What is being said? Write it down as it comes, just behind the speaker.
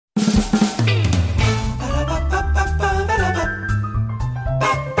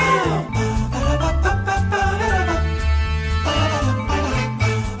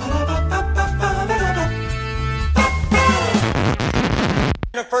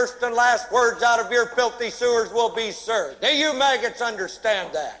first and last words out of your filthy sewers will be sir. Do you maggots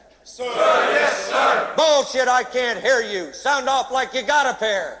understand that? Sir, yes, sir. Bullshit, I can't hear you. Sound off like you got a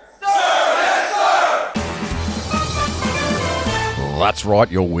pair. Sir, yes, sir. That's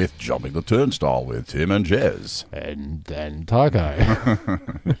right, you're with Jumping the Turnstile with Tim and Jez. And Taco.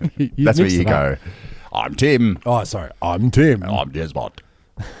 That's where you go. I'm Tim. Oh, sorry. I'm Tim. And I'm Jezbot.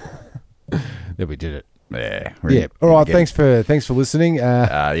 Yeah, we did it. Yeah. Yeah. All right. Thanks for listening.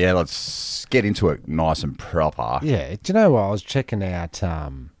 Yeah, let's get into it nice and proper. Yeah. Do you know what? I was checking out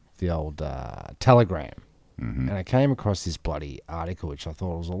the old Telegram, and I came across this bloody article, which I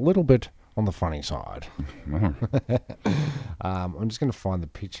thought was a little bit on the funny side. I'm just going to find the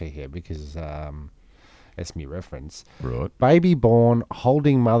picture here because that's my reference. Right. Baby born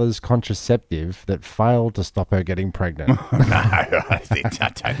holding mother's contraceptive that failed to stop her getting pregnant. No, I don't think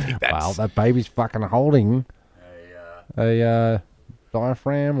that's... Well, that baby's fucking holding a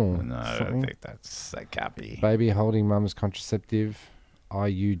diaphragm or No, I something. don't think that can't be. Baby holding mum's contraceptive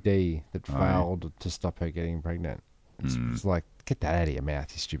IUD that failed to stop her getting pregnant. It's like, get that out of your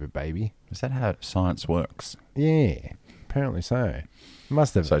mouth, you stupid baby. Is that how science works? Yeah, apparently so.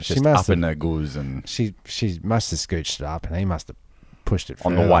 Must have. So it's she just must up have, in the goose and... She must have scooched it up, and he must have pushed it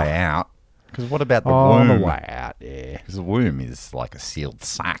on further. the way out. Because what about the On womb? the way out, yeah. Because the womb is like a sealed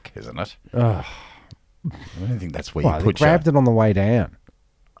sack, isn't it? Ugh. I don't think that's where Well, you they put grabbed it on the way down.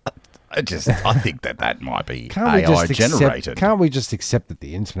 I think that might be Can't we AI just generated. Can't we just accept that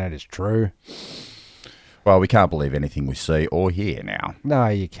the internet is true? Well, we can't believe anything we see or hear now. No,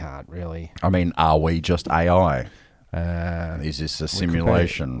 you can't really. I mean, are we just AI? Uh, Is this a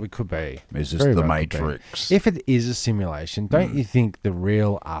simulation? We could be. Is this Very the well could be. Matrix? If it is a simulation, don't you think the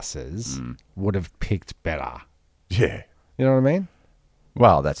real us's would have picked better? Yeah. You know what I mean?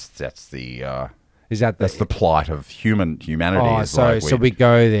 Well, that's the Is that that's the plight of humanity. Oh, is so like so we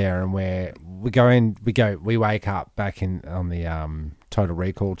go there and we wake up back on the Total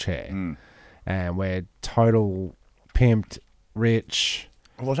Recall chair, and we're total pimped, rich,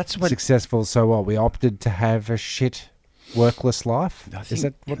 well, that's what successful. So what? We opted to have a shit, workless life. Is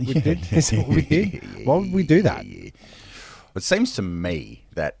that what we did? Is that what we did? Why would we do that? It seems to me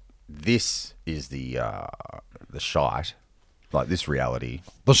that this is the shite, like this reality.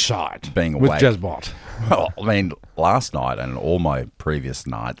 The shite Being with awake. Jezbot. Well, I mean, last night and all my previous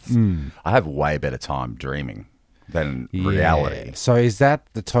nights, I have way better time dreaming than reality. Yeah. So is that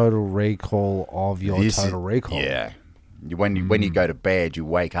the Total Recall of your This Total Recall? Yeah. When you go to bed, you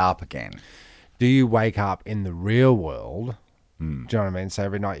wake up again. Do you wake up in the real world? Do you know what I mean? So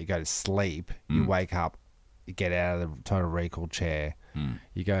every night you go to sleep, you wake up, you get out of the Total Recall chair,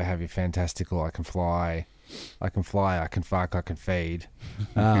 you go have your fantastical I can fly, I can fuck, I can feed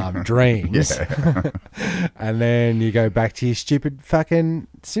dreams. And then you go back to your stupid fucking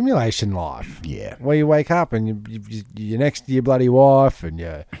simulation life. Yeah. Where you wake up and you're next to your bloody wife and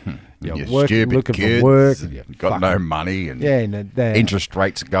you're Your working, stupid looking kids, for work. And you're got no money, and the interest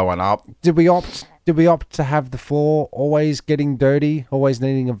rates are going up. Did we opt to have the floor always getting dirty, always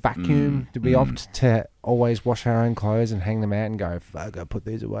needing a vacuum? Did we opt to always wash our own clothes and hang them out and go, fuck, I put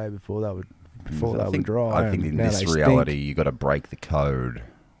these away before they would dry? I think in Now this they reality, stink. you got to break the code.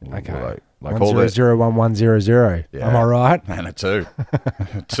 Okay. Like all 1001100. Yeah. Am I right? And a 2.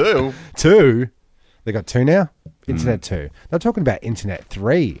 2? 2? They got 2 now? Internet 2. They're talking about Internet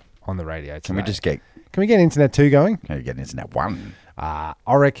 3 on the radio today. Can we just get... Can we get Internet 2 going? Can we get Internet 1? I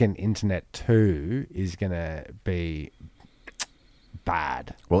reckon Internet 2 is going to be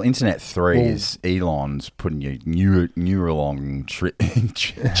bad. Well, Internet 3 is Elon's putting your Neuralong chip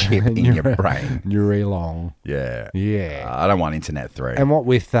in your brain. Neuralong. Yeah. Yeah. I don't want Internet 3. And what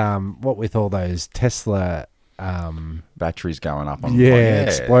with all those Tesla Batteries going up on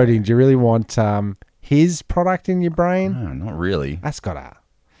exploding, do you really want his product in your brain? No, not really. That's gotta,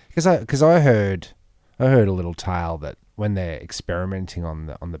 because I heard a little tale that when they're experimenting on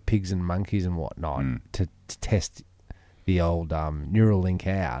the pigs and monkeys and whatnot to test the old Neuralink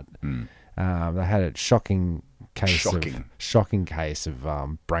out, they had a shocking case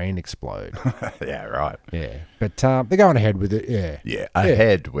of brain explode. Yeah, right. Yeah, but they're going ahead with it. Yeah,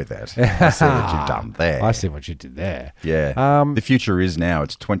 ahead with it. I see what you've done there. I see what you did there. Yeah. The future is now.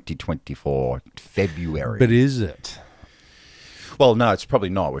 It's 2024, February. But is it? Well, no, it's probably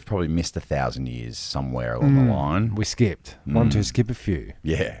not. We've probably missed 1,000 years somewhere along the line. We skipped. One, two, skip a few.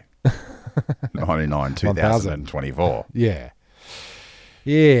 Yeah. 99, 2024. Yeah.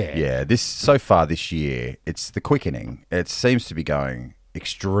 Yeah. Yeah. So far this year, it's the quickening. It seems to be going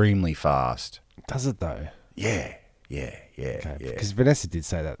extremely fast. Does it though? Yeah. Because Vanessa did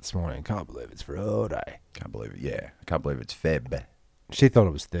say that this morning. Can't believe it's Friday. Can't believe it. Yeah. I can't believe it's Feb. She thought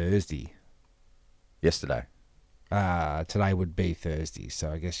it was Thursday. Yesterday. Today would be Thursday,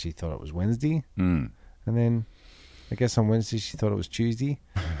 so I guess she thought it was Wednesday. Mm. And then I guess on Wednesday she thought it was Tuesday.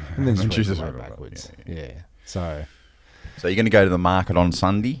 And then she Tuesday's went right, backwards. yeah. Yeah. So you're going to go to the market on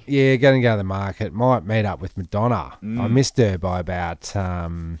Sunday? yeah, going to go to the market. Might meet up with Madonna. I missed her by about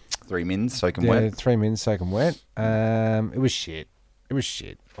 3 mins soaking wet. 3 minutes soaking wet. It was shit.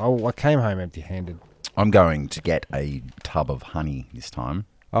 I came home empty-handed. I'm going to get a tub of honey this time.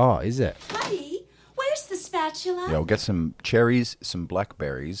 Oh, is it? Buddy, where's the spatula? Yeah, I'll get some cherries, some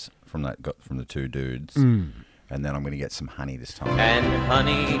blackberries from the two dudes, and then I'm going to get some honey this time. And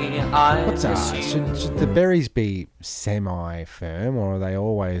honey, I What's that? Should the berries be semi-firm or are they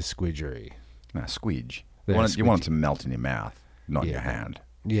always squidgery? No, squidge. They're You want it squidgy. to melt in your mouth, not in Yeah. your hand.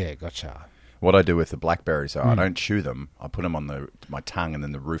 Yeah, gotcha. What I do with the blackberries, I don't chew them. I put them on my tongue and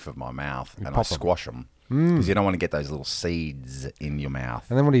then the roof of my mouth, and I pop 'em. squash them because you don't want to get those little seeds in your mouth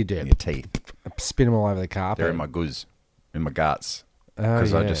And then what do you do? in your teeth. Spin them all over the carpet? They're in my guts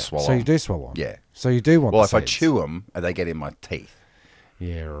because I just swallow. So you them. do swallow them? Yeah. So you do want Well, the if I seeds? chew them, they get in my teeth.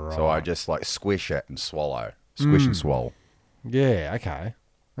 Yeah, right. So I just like squish it and swallow. Squish and swallow. Yeah, okay.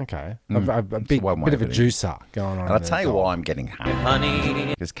 A It's big one way bit of a of it. juicer going on. And I'll in the tell you dog. why I'm getting honey. honey.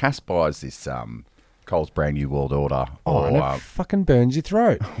 Because Cass buys this Cole's Brand New World Order. Oh, and it fucking burns your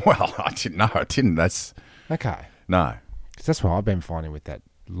throat. well, I didn't know. I didn't. That's... Okay. No. 'Cause that's what I've been finding with that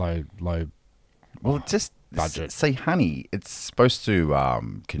low. Well, it's just... Budget. See, honey, it's supposed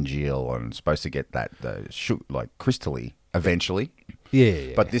to congeal and it's supposed to get that like crystally eventually.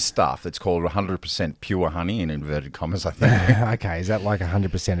 Yeah. But this stuff, it's called 100% pure honey in inverted commas, I think. Okay, is that like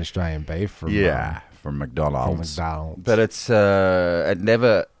 100% Australian beef from? From McDonald's. From McDonald's. But it's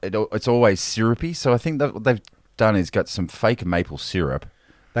always syrupy. So I think that what they've done is got some fake maple syrup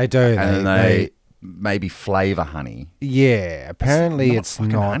They do. and then they maybe flavour honey. Yeah. Apparently, not it's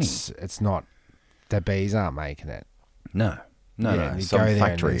fucking not. honey. It's not. The bees aren't making it. No. Yeah, No. and you Some go there and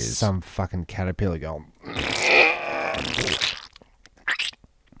factory there's is. some fucking caterpillar going.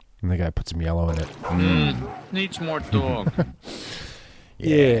 And they go put some yellow in it. Needs more dog.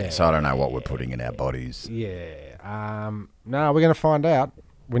 Yeah. So I don't know what we're putting in our bodies. Yeah. No, we're going to find out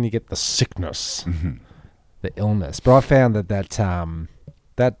when you get the sickness, Mm-hmm. the illness. But I found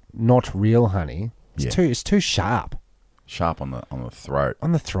that not real honey, it's too sharp Sharp on the throat.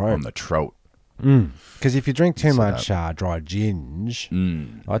 on the throat. On the throat. Because if you drink too So much dry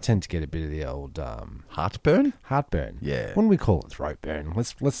ginge, I tend to get a bit of the old Heartburn? heartburn. Yeah. Wouldn't we call it throat burn?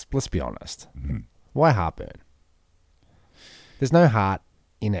 Let's be honest. Why heartburn? There's no heart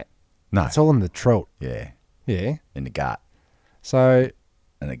in it. No. It's all in the throat. Yeah. Yeah. In the gut. So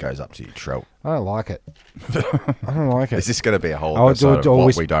And it goes up to your throat. I don't like it. I don't like it. Is this going to be a whole Oh, episode do of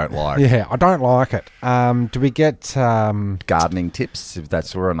always- what we don't like? Yeah, I don't like it. Do we get Gardening tips, if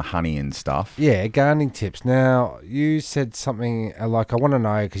that's we're on the honey and stuff. yeah gardening tips? Now you said something like I want to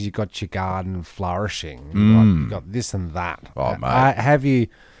know because you got your garden flourishing. You got this and that. Oh, mate. Have you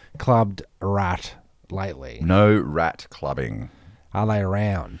clubbed a rat lately? No rat clubbing. Are they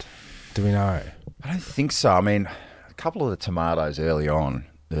around? Do we know? I don't think so. I mean, a couple of the tomatoes early on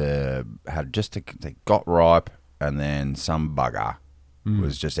they got ripe, and then some bugger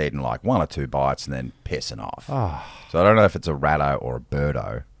was just eating like one or two bites and then pissing off. So I don't know if it's a ratto or a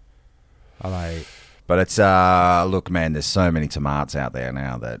birdo. Are they? But it's look, man. There's so many tomatoes out there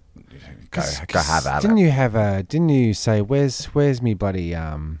now that go have at Didn't it. you have a? Didn't you say where's me bloody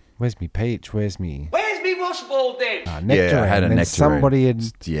where's me peach? Where's me Where's me washbowl then? nectarine? I had a and then nectarine. somebody had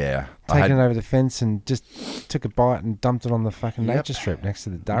I taken had, it over the fence and just took a bite and dumped it on the fucking nature strip next to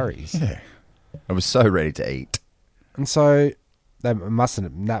the durries. Yeah, I was so ready to eat. And so that one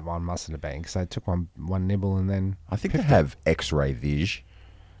mustn't have been because I took one nibble and then I think they have X-ray vis.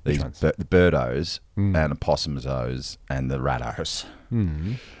 Which These ones? the birdos and opossumos and the rattos.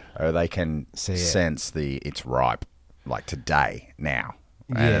 They can See it. sense it's ripe, like today, now.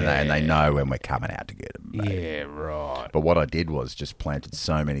 And they know when we're coming out to get them. yeah, right. But what I did was just planted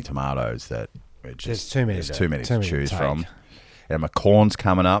so many tomatoes that There's too many to choose take. from. And my corn's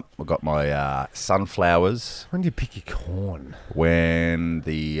coming up. I've got my sunflowers. When do you pick your corn? When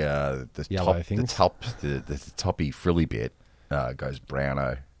the Yellow things? the toppy frilly bit goes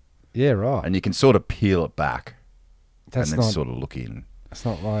browno, Yeah, right. and you can sort of peel it back That's and then not. sort of look in. It's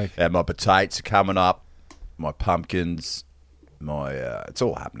not like. And my potatoes are coming up, my pumpkins, it's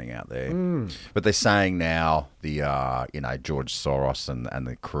all happening out there. But they're saying now the George Soros and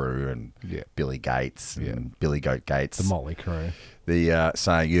the crew and Billy Gates and Billy Goat Gates, The Motley Crew. the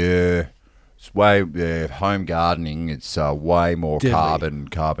saying It's way home gardening. It's way more Deadly.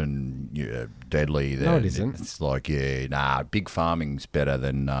 carbon deadly. Than, No, it isn't. It's like big farming's better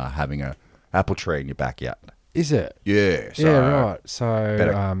than having a apple tree in your backyard. Is it? Yeah, so, Yeah, right. So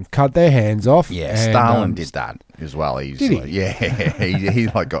better- cut their hands off. Yeah, and, Stalin did that as well. He's Did he? like, yeah, he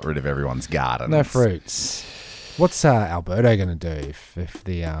like got rid of everyone's garden. No fruits. What's Alberto going to do if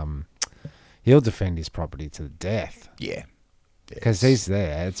the he'll defend his property to the death Yeah, because he's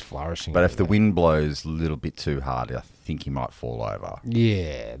there. It's flourishing. But over if the there. wind blows a little bit too hard, I think he might fall over.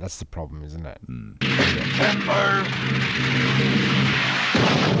 Yeah, that's the problem, isn't it?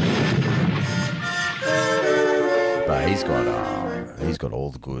 But he's got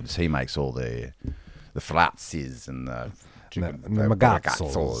all the goods. He makes all the flatsis and the Maggots.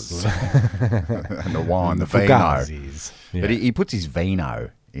 and the wine, the vino. Fugazis. Yeah. But he puts his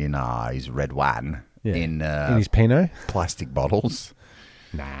vino in his red wine Yeah. in his Pinot. plastic bottles,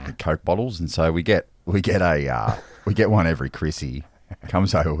 Nah. Coke bottles, and so we get one every Chrissy.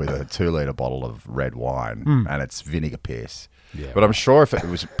 Comes over with a 2-litre bottle of red wine, and it's vinegar piss. Yeah. But I'm sure if it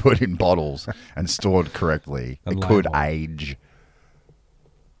was put in bottles and stored correctly, And it could labelled. age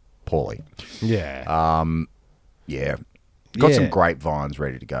poorly. Yeah. Yeah. Got some Yeah. grapevines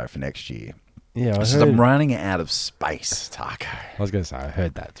ready to go for next year. Yeah. It's just I'm running out of space, Taco. I was going to say, I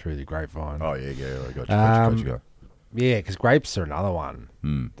heard that through the grapevine. Oh, yeah. Got you. Yeah, because grapes are another one.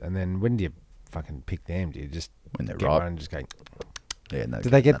 And then when do you fucking pick them? Do you just When they're get ripe. one and just go? Yeah, no, Do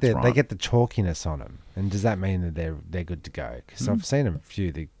they get that's the right. they get the chalkiness on them? And does that mean that they're good to go? Because I've seen a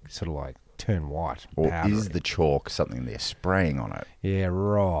few that sort of like turn white. Or powdery. is the chalk something they're spraying on it? Yeah,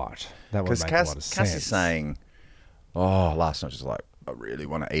 right. That would Because make a lot of Cass sense. is saying, oh, last night she's like, I really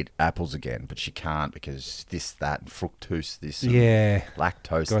want to eat apples again, but she can't because this, that, and fructose, this, and Yeah,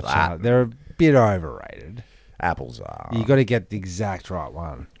 lactose, gotcha. that. They're a bit overrated. Apples are. You got to get the exact right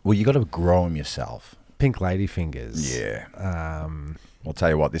one. Well, you got to grow them yourself. Pink lady fingers. Yeah. I'll tell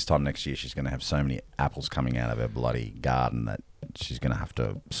you what, this time next year she's going to have so many apples coming out of her bloody garden that she's going to have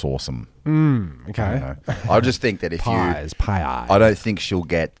to source them. Okay. I just think that if Pies. I don't think she'll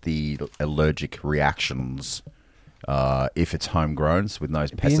get the allergic reactions if it's homegrown with no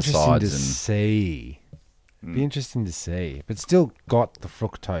Be interesting pesticides to and see. Be interesting to see. But still got the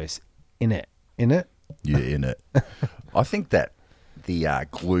fructose in it. yeah, in it. I think that the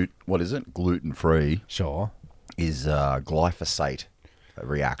gluten free Sure. is glyphosate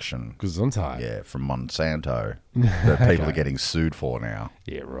reaction. Gesundheit. Yeah, from Monsanto that people are getting sued for now.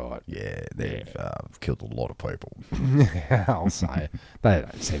 Yeah, right. Yeah, they've killed a lot of people. I'll say. They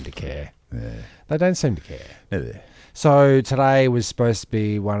don't seem to care. They don't seem to care. Yeah. So today was supposed to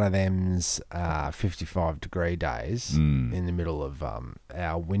be one of them's 55-degree days in the middle of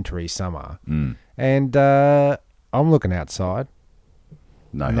our wintry summer. And I'm looking outside.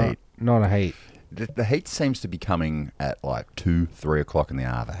 No heat. Not a heat. The heat seems to be coming at like 2-3 o'clock in the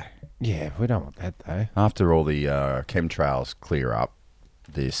hour. Yeah, we don't want that though. After all the chemtrails clear up,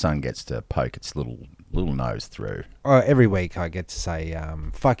 the sun gets to poke its little nose through. Every week I get to say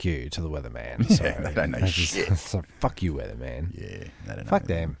fuck you to the weatherman. So Yeah, they don't know that's just- shit. So fuck you, weatherman. Yeah, they don't Fuck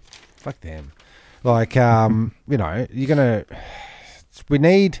know. them. Fuck them. Like, you're going to...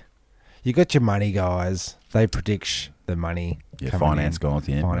 You got your money guys. They predict the money. Yeah, coming finance in. guys,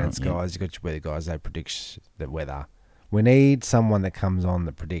 yeah, Finance right, yeah. guys. You got your weather guys. They predict the weather. We need someone that comes on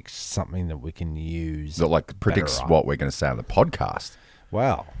that predicts something that we can use. That like predicts better, right? what we're going to say on the podcast.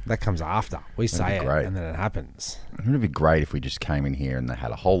 Well, that comes after. We say be it, great. and then it happens. It would be great if we just came in here and they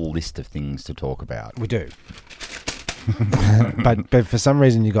had a whole list of things to talk about. We do. but for some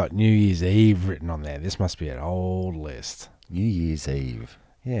reason you got New Year's Eve written on there. This must be an old list. New Year's Eve.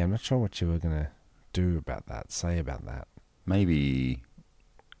 Yeah, I'm not sure what you were going to do about that, say about that. Maybe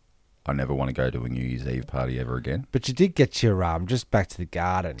I never want to go to a New Year's Eve party ever again. But you did get your, just back to the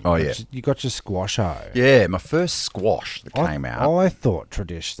garden. Oh, You yeah. got your- You got your squasho. Yeah, my first squash that came out. I thought,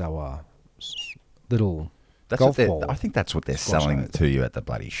 Tradish, they were little That's golf what ball. I think that's what they're Squash selling heads. to you at the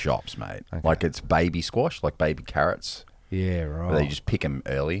bloody shops, mate. Okay. Like it's baby squash, like baby carrots. Yeah, Where right. they just pick them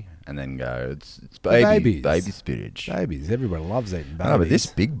early and then go, it's babies. baby spinach. Babies. Everyone loves eating babies. No, but this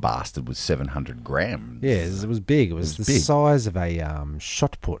big bastard was 700 grams. Yeah, it was big. It was the big. size of a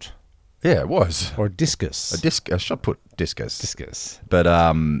shot put Yeah, it was. or a discus. A shot put discus. Discus. But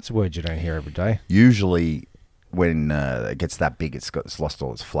It's a word you don't hear every day. usually when it gets that big, it's lost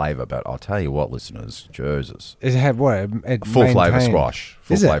all its flavour. But I'll tell you what, listeners, Jesus. It had what? It Full flavour maintained- squash.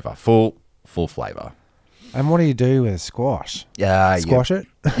 Full Is it? flavour. Full flavour. And what do you do with a squash? Yeah, Squash it?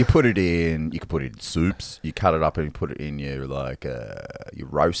 You put it in. You can put it in soups. You cut it up and you put it in your your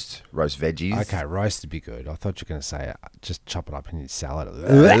roast veggies. Okay, roast would be good. I thought you were going to say just chop it up in your salad.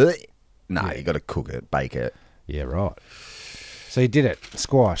 No, you got to cook it, bake it. Yeah, right. So you did it.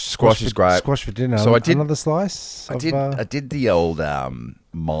 Squash. Squash is great. Squash for dinner. So I did another slice. I did the old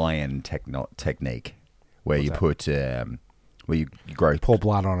Mayan technique where you put where you grow Pour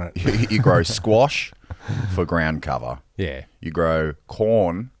blood on it. you grow squash for ground cover. Yeah. You grow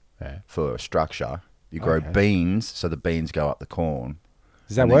corn Yeah. for structure. You grow beans so the beans go up the corn.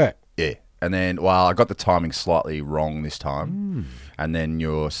 Does that work? Yeah. And then, well, I got the timing slightly wrong this time. And then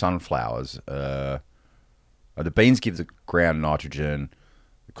your sunflowers, the beans give the ground nitrogen,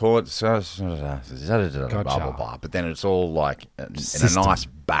 the corn, blah, blah, blah. But then it's all like in a nice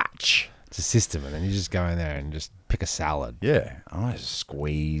batch. It's a system, and then you just go in there and just pick a salad. Yeah. I just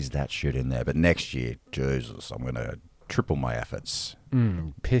squeeze that shit in there. But next year, Jesus, I'm going to triple my efforts.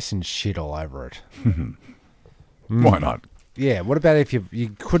 Piss and shit all over it. Why not? Yeah. What about if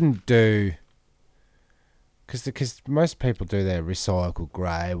you couldn't do? Because most people do their recycled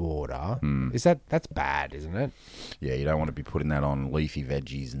grey water. That's bad, isn't it? Yeah, you don't want to be putting that on leafy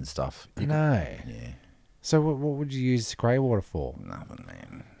veggies and stuff. No. Yeah. So what would you use grey water for? Nothing,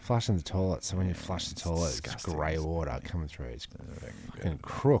 man. Flushing the toilet. So when you flush the toilet, it's grey water coming through. It's fucking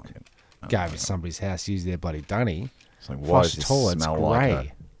crook. Go over to somebody's house, use their bloody dunny. It's like, why Flush does the this toilet, it's smell grey.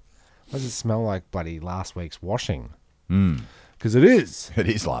 like Why does it smell like bloody last week's washing? Because it is. It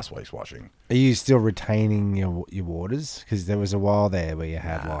is last week's washing. Are you still retaining your waters? Because there was a while there where you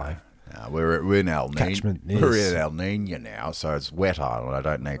had We're in El Nino. Catchment, yes. We're in El Nino now, so it's wetter, and I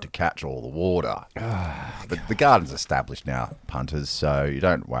don't need to catch all the water. But the garden's established now, punters, so you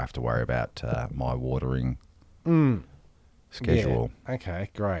don't have to worry about my watering schedule. Yeah. Okay,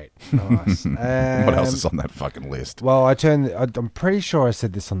 great. Nice. What else is on that fucking list? Well, I'm pretty sure I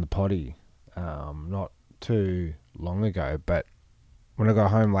said this on the potty not too long ago, but when I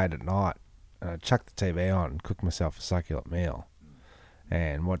got home late at night, I chucked the TV on, cooked myself a succulent meal,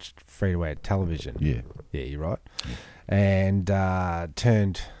 and watched free-to-air television. Yeah. Yeah, you're right. Yeah. And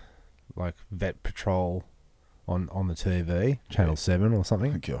turned like Vet Patrol on the TV, Channel 7 or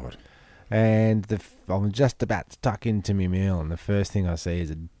something. Oh, God. And I'm just about to tuck into my meal, and the first thing I see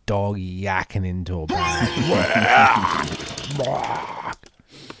is a dog yakking into a bag.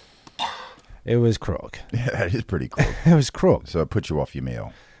 It was crook. Yeah, that is pretty cool. It was crook. So it put you off your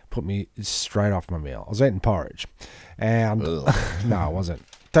meal. Put me straight off my meal. I was eating porridge, and Ugh. no, I wasn't.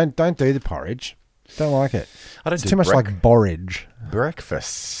 Don't do the porridge. Don't like it. It's too much like borage.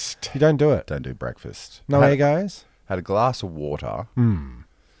 Breakfast. You don't do it. Don't do breakfast. No egos. Had a glass of water. And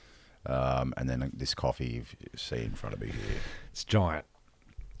then this coffee you see in front of me here. It's giant.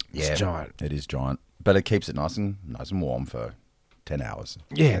 Yeah, It's giant. It is giant, but it keeps it nice and warm for 10 hours.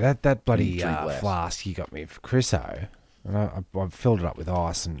 Yeah, that bloody Drink less. flask you got me for Chriso, and I filled it up with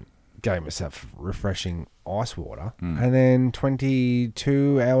ice and gave myself refreshing ice water, and then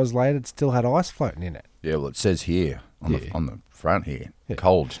 22 hours later, it still had ice floating in it. Yeah, well, it says here on the front here,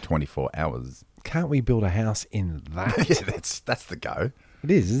 cold 24 hours. Can't we build a house in that? Yeah, that's the go.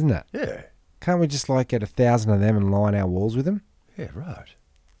 It is, isn't it? Yeah. Can't we just like get 1,000 of them and line our walls with them? Yeah, right.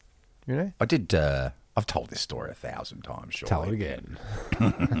 You know? I did. I've told this story 1,000 times. Surely. Tell it again.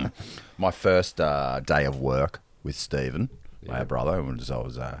 My first day of work with Stephen, my brother, I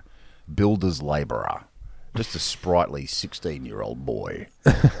was a builder's labourer, just a sprightly 16-year-old boy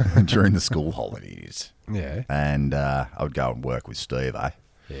during the school holidays. Yeah. And I would go and work with Steve, eh?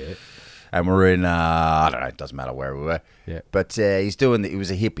 Yeah. And we're in, I don't know, it doesn't matter where we were. Yeah. But he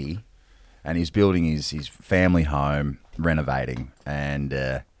was a hippie, and he's building his family home, renovating, and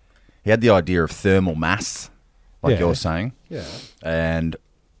he had the idea of thermal mass, like you're saying. Yeah. And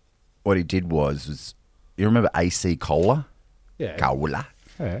what he did was you remember AC Cola? Yeah. Cola.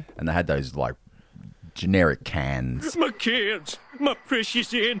 Yeah. And they had those, like, generic cans. My cans, my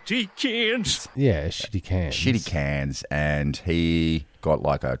precious antique cans. Yeah, shitty cans. Shitty cans, and he got,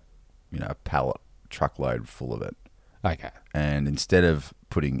 like, a pallet truckload full of it. Okay. And instead of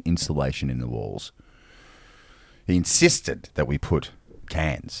putting insulation in the walls, he insisted that we put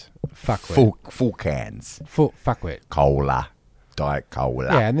cans. Full cans. Fuckwit. Cola. Diet Cola.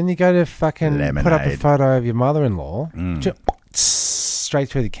 Yeah, and then you go to fucking put up a Lemonade. photo of your mother-in-law, straight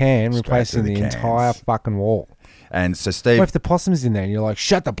through the can, replacing through the the entire cans. fucking wall. And so Steve... What if the possum's in there and you're like,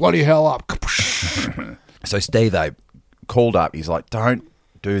 shut the bloody hell up? So Steve, they called up. He's like, don't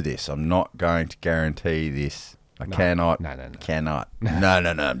do this. I'm not going to guarantee this. I cannot. No. Cannot. No.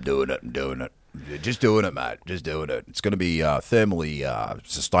 I'm doing it. Just doing it, mate. Just doing it. It's going to be thermally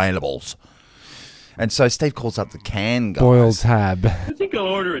sustainables. And so Steve calls up the can guys. Boil tab. I think I'll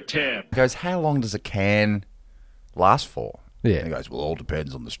order a tab. He goes, how long does a can last for? Yeah. And he goes, well, it all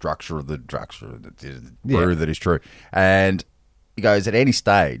depends on the structure of the brew that is true. And he goes, at any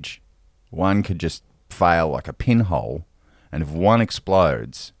stage, one could just fail like a pinhole, and if one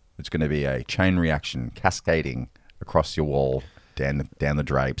explodes, it's going to be a chain reaction cascading across your wall, down the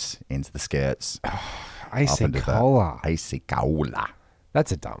drapes, into the skirts. AC Cola. AC Cola.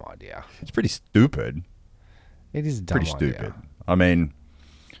 That's a dumb idea. It's pretty stupid. It is a dumb Pretty idea. stupid. I mean,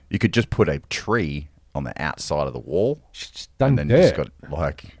 you could just put a tree on the outside of the wall, Just done and then dirt. just got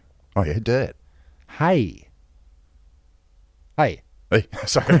like, oh yeah, dirt. Hey. Hey,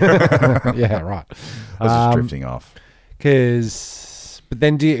 sorry, Yeah, right. I was just drifting off. But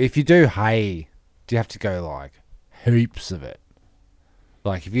then if you do hay, do you have to go like heaps of it?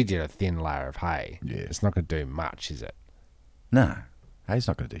 Like if you did a thin layer of hay, Yeah. it's not going to do much, is it? No, hay's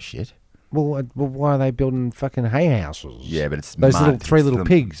not going to do shit. Well, why are they building fucking hay houses? Yeah, but it's those mud. three It's little the-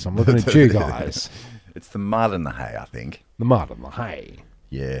 pigs. I'm looking at you guys. It's the mud and the hay, I think. The mud and the hay.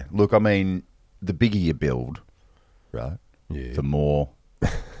 Yeah. Look, I mean, the bigger you build, right? Yeah. The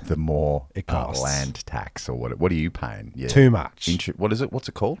more It costs. land tax or what are you paying? Yeah. Too much. What is it? What's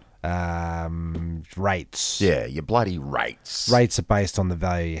it called? Rates. Yeah, your bloody rates. Rates are based on the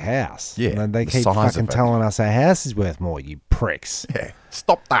value of your house. Yeah, And then they the keep size fucking of it. telling us our house is worth more, you pricks. Yeah.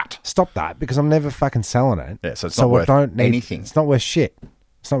 Stop that. Stop that, because I'm never fucking selling it. Yeah, so it's not worth anything. It's not worth shit.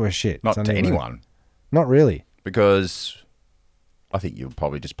 It's not worth shit. Not It's to only worth- anyone. Not really. Because I think you'll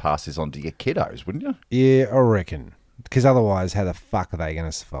probably just pass this on to your kiddos, wouldn't you? Yeah, I reckon. Because otherwise, how the fuck are they going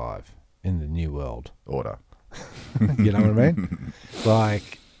to survive in the new world? Order. You know what I mean?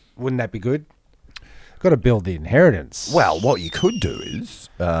 Like, wouldn't that be good? Got to build the inheritance. Well, what you could do is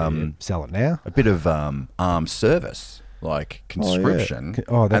Sell it now. a bit of armed service, like conscription.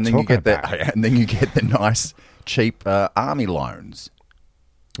 Oh, they're and then you talking get the about it. and then you get the nice, cheap army loans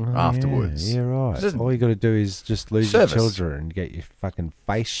afterwards. Yeah, right. Just All you got to do is just lose service. your children and get your fucking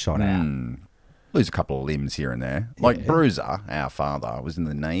face shot out. lose a couple of limbs here and there. Like Bruiser, our father, was in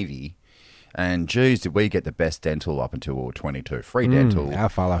the Navy. And geez, did we get the best dental up until we were 22. Free dental. Our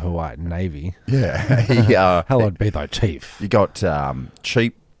fellow who are Navy. Yeah. He, Hallowed be thy teeth. you got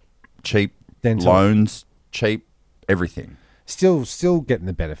cheap Dental. loans, cheap everything. Still getting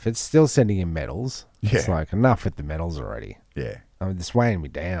the benefits. Still sending in medals. It's Yeah. like enough with the medals already. Yeah. I mean, it's weighing me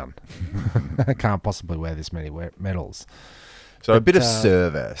down. I can't possibly wear this many medals. So a bit of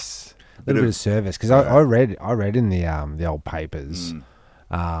service. A little bit of service, because I read in the old papers.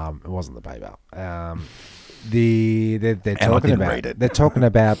 It wasn't the paper. They're And I talking didn't about read it. They're talking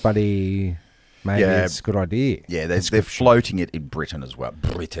about, buddy. Maybe Yeah. it's a good idea. Yeah, they're floating it in Britain as well.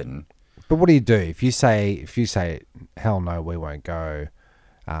 Britain. But what do you do if you say hell no, we won't go,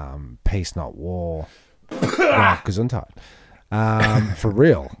 peace not war, Gesundheit, for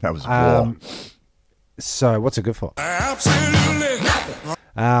real. That was war. So what's it good for?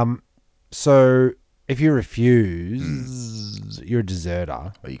 So if you refuse, you're a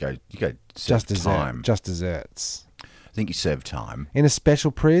deserter. Well, you go Just serve time. Just desserts. I think you serve time. In a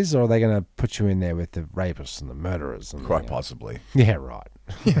special priz, or are they going to put you in there with the rapists and the murderers? And Quite possibly. Yeah, right.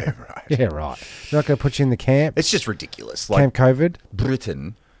 Yeah, right. Yeah, right. They're not going to put you in the camp. It's just ridiculous. Like Camp COVID.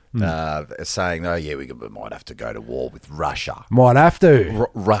 Britain saying, oh, yeah, we might have to go to war with Russia. Might have to.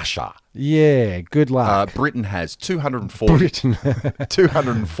 Russia. Yeah, good luck. Britain has 240, Britain.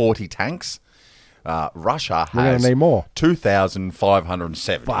 240 tanks. Russia We're gonna has need more.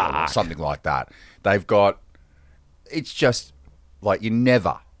 2,570 or Fuck. something like that. They've got... It's just like you're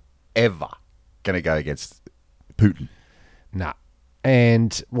never, ever going to go against Putin. Nah.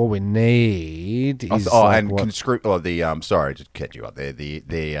 And what we need is sorry to catch you up there.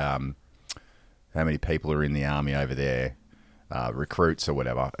 The how many people are in the army over there? Recruits or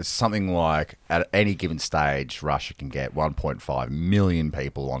whatever. It's something like at any given stage, Russia can get 1.5 million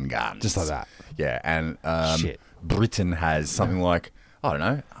people on guns, Just like that. Yeah, and Shit. Britain has something like I don't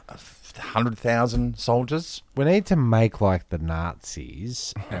know, 100,000 soldiers. we need to make like the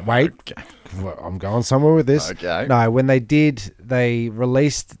Nazis. Wait, I'm going somewhere with this. Okay. No, when they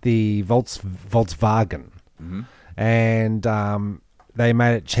released the Volkswagen, and they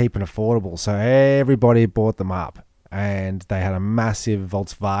made it cheap and affordable, so everybody bought them up, and they had a massive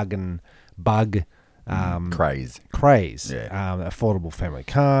Volkswagen bug Craze. craze. Yeah. Affordable family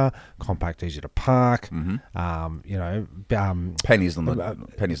car, compact, easy to park. Pennies on the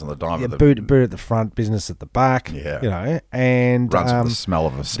dime. Yeah, of the, boot at the front, business at the back. Yeah. And runs with the smell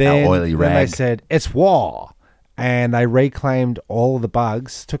of then, oily then rag. they said it's war, and they reclaimed all of the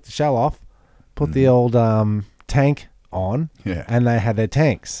bugs, took the shell off, put the old tank on, Yeah. and they had their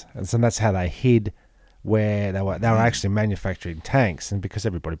tanks, and so that's how they hid where they were. They were actually manufacturing tanks, and because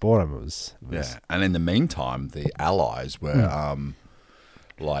everybody bought them, it was Yeah, and in the meantime, the Allies were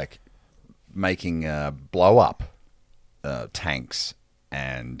like making blow up tanks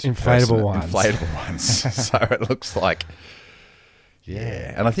and Inflatable ones. Inflatable ones. So it looks like.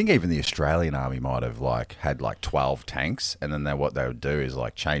 Yeah, and I think even the Australian Army might have had 12 tanks, and then what they would do is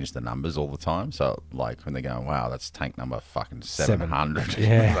change the numbers all the time. So when they're going, wow, that's tank number fucking 700.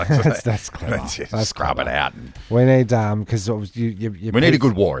 Yeah, that's clever. That's scrub clever. it out. We need because you We need a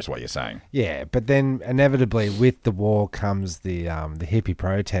good war, is what you're saying. Yeah, but then inevitably with the war comes the hippie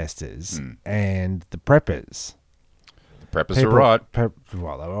protesters and the preppers. The preppers are right.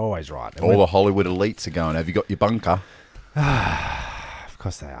 Well, they were always right. All the Hollywood elites are going, have you got your bunker? Of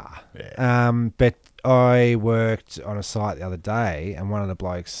course they are. Yeah. But I worked on a site the other day, and one of the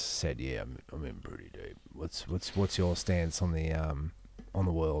blokes said, "Yeah, I'm in pretty deep. What's your stance on the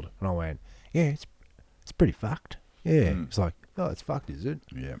world?" And I went, "Yeah, it's pretty fucked." Yeah. It's like, "Oh, it's fucked, is it?"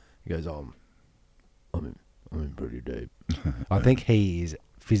 Yeah. He goes, "I'm in pretty deep." I think he is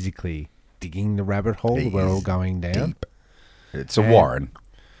physically digging the rabbit hole that we're all going down. Deep. It's a warren.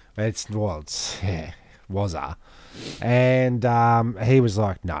 It's Wazza. And he was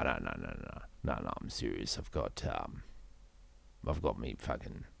like, no, I'm serious. I've got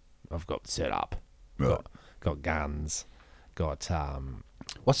set up. Right. Got guns. Got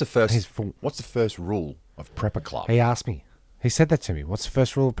What's the first rule of Prepper Club? He asked me. He said that to me. What's the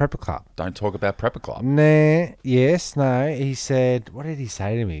first rule of Prepper Club? Don't talk about Prepper Club. Nah, yes, no. He said, what did he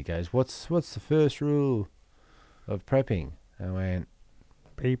say to me? He goes, what's the first rule of prepping? I went,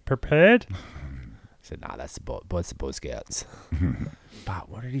 Be prepared. I said, nah, that's the Boy Scouts. But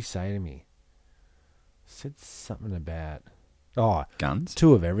what did he say to me? Said something about Guns?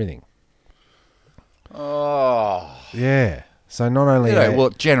 2 of everything. Oh. Yeah. So not only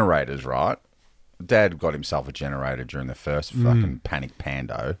generators, right? Dad got himself a generator during the first fucking panic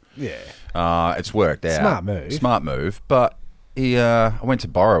pando. Yeah. It's worked out. Smart move. But I went to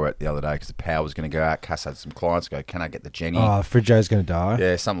borrow it the other day because the power was going to go out. Cass had some clients go, can I get the Jenny? Oh, Frijo's going to die.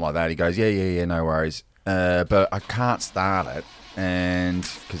 Yeah, something like that. He goes, yeah, no worries. But I can't start it. And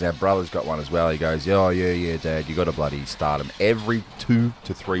because our brother's got one as well, he goes, yeah, Dad, you got to bloody start them every 2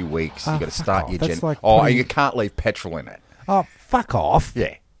 to 3 weeks. You got to start your Jenny. You can't leave petrol in it. Oh, fuck off.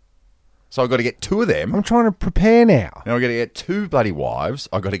 Yeah. So I've got to get 2 of them. I'm trying to prepare now. And I've got to get 2 bloody wives.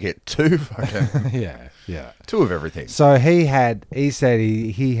 I've got to get 2 fucking... Yeah. 2 of everything. So he said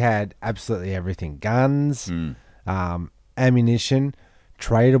he had absolutely everything. Guns, ammunition,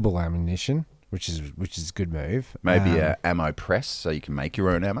 tradable ammunition, which is a good move. Maybe a ammo press so you can make your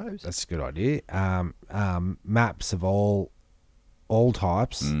own ammos. That's a good idea. Maps of all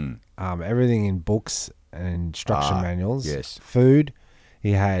types. Everything in books and instruction manuals. Yes. Food.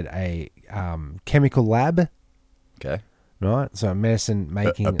 He had a chemical lab. Okay. Right. So a medicine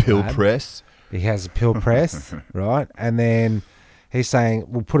making a pill lab. press. He has a pill press, right? And then he's saying,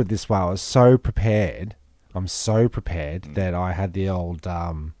 we'll put it this way, I was so prepared. I'm so prepared that I had the old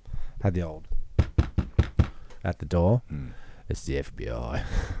at the door. It's the FBI.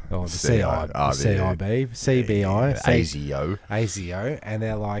 Or the CIB, CBI, ASIO. And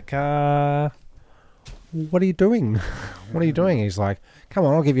they're like, what are you doing? What are you doing? He's like, come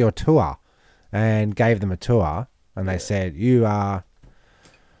on, I'll give you a tour. And gave them a tour. And they said, you are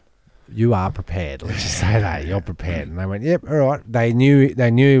prepared. Let's just say that. You're prepared. And they went, yep, all right. They knew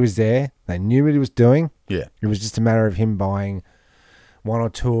he was there. They knew what he was doing. Yeah. It was just a matter of him buying 1 or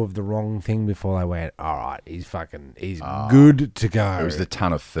 2 of the wrong thing before they went, all right, he's good to go. It was the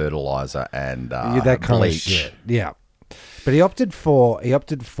ton of fertilizer and that kind bleach. of shit. Yeah. But he opted for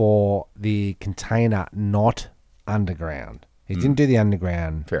the container not underground. He didn't do the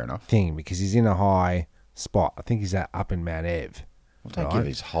underground Fair enough. thing because he's in a high spot. I think he's up in Mount Ev. Well, don't give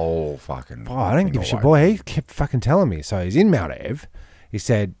his whole fucking... Oh, I don't give a shit, boy. He kept fucking telling me. So he's in Mount Ev. He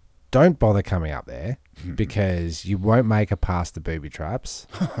said, don't bother coming up there because you won't make it past the booby traps.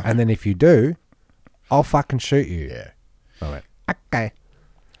 And then if you do, I'll fucking shoot you. Yeah. I went, okay.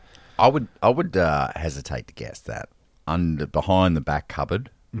 I would hesitate to guess that behind the back cupboard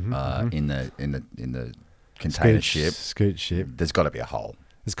in the container ship. Scoot ship. There's got to be a hole.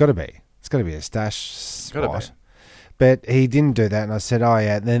 There's got to be. It's got to be a stash spot. Gotta be. But he didn't do that, and I said, "Oh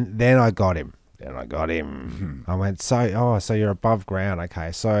yeah." Then I got him. I went, so you're above ground,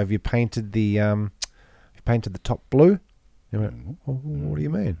 okay? So have you painted the top blue? He went, what do you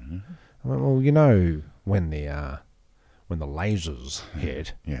mean? I went, well, you know when the lasers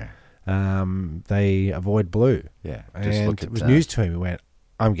hit, they avoid blue. Yeah, and it was news to him. He went,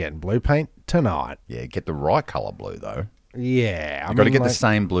 I'm getting blue paint tonight. Yeah, get the right colour blue though. Yeah, You've got to get the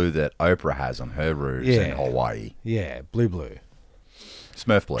same blue that Oprah has on her roofs in Hawaii. Yeah, blue.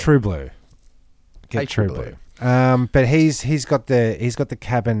 Smurf blue. True blue. Get true blue. But he's got the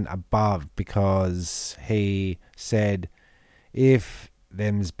cabin above because he said if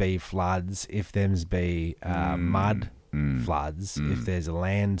thems be floods, if thems be mud floods, if there's a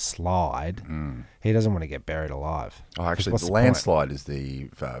landslide, he doesn't want to get buried alive. Oh, actually, What's the the point? landslide is the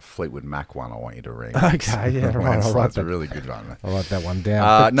Fleetwood Mac one I want you to ring. Okay, yeah, right. I'll write Landslide's a that. really good one. I'll write that one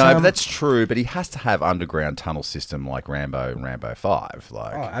down. No, but that's true. But he has to have underground tunnel system like Rambo and Rambo 5.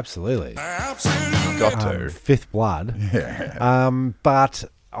 Like, Oh, absolutely. got to. Fifth Blood. But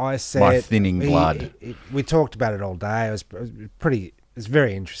I said My thinning blood. We talked about it all day. It was pretty. It's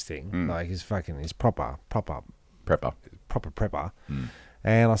very interesting. Mm. Like he's proper Prepper. prepper.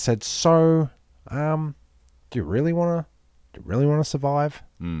 And I said, so, do you really want to survive?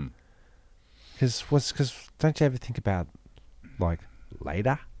 Because don't you ever think about like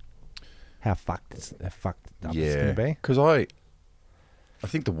later how fucked up it's going to be? Because I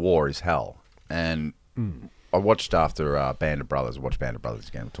think the war is hell. And I watched after Band of Brothers. I watched Band of Brothers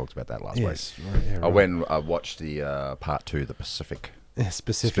again. We talked about that last Yes, week. right, yeah, I went and watched the part 2, the Pacific. Yeah,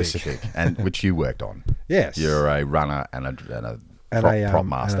 specific. and which you worked on. Yes. You're a runner and a prop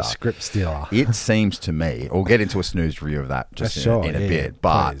master. And a script stealer. It seems to me, we'll get into a snooze review of that just in a bit,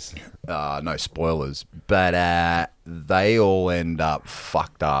 but no spoilers. But they all end up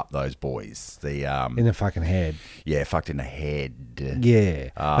fucked up, those boys. In the fucking head. Yeah, fucked in the head.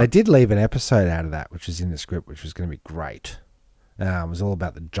 Yeah. They did leave an episode out of that, which was in the script, which was going to be great. It was all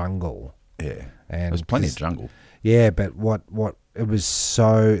about the jungle. Yeah. And There's plenty of jungle. Yeah, but what it was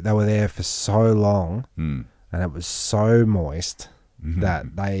they were there for so long and it was so moist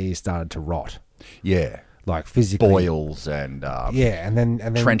that they started to rot. Yeah. Like physically. Boils and and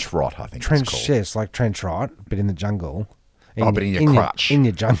then trench rot, I think trench, it's called. yeah, it's like trench rot, but in the jungle. But in your crotch. In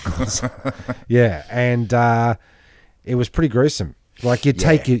your jungles. Yeah, and it was pretty gruesome. Like you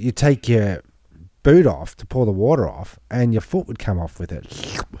take your boot off to pour the water off, and your foot would come off with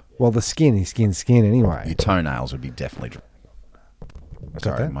it. Well, the skin anyway. Your toenails would be definitely.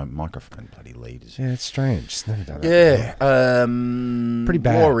 Sorry, that? my microphone bloody lead is. Yeah, it's strange. It's never done that. Yeah, Pretty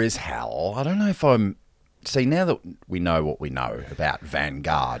bad. War is hell. I don't know if I'm. See, now that we know what we know about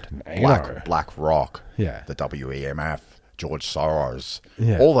Vanguard, Black Rock, Yeah. the WEMF, George Soros,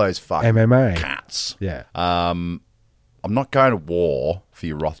 Yeah. all those fucking MMA. cats. Yeah. I'm not going to war for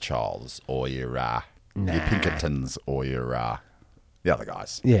your Rothschilds or your Pinkertons or your the other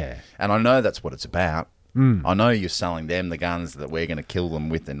guys. Yeah. And I know that's what it's about. I know you're selling them the guns that we're going to kill them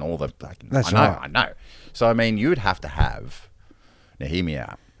with and all the... That's I know, right. I know. So, I mean, you would have to have... Now, hear me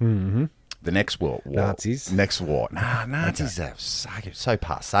out. Mm-hmm. The next war... Nazis? Next war. Nah, Nazis are so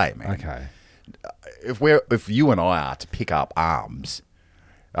passe, man. Okay. If you and I are to pick up arms,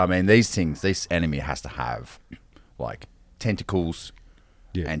 I mean, this enemy has to have, like, tentacles,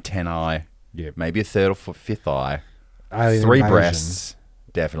 antennae, maybe a third or fifth eye, Alien 3 invasion. breasts,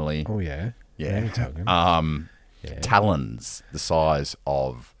 definitely. Oh, yeah. Yeah. you're talking. Talons the size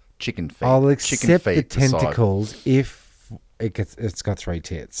of chicken feet. I'll chicken accept feet the tentacles if it's got 3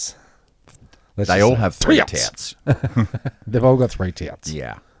 tits. Let's They just all say have 3 tits. tits. They've all got 3 tits.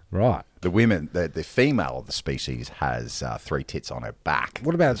 Yeah. Right. The women, the female of the species has 3 tits on her back.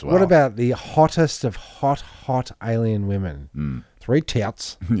 What about as well. what about the hottest of hot alien women? 3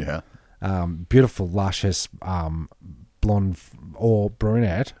 tits. Yeah. Beautiful, luscious, blonde or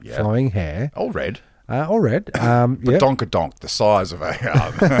brunette, flowing hair. All red. All red. Donka-donk, the size of a...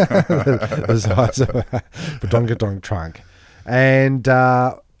 The size of a badonkadonk trunk. And,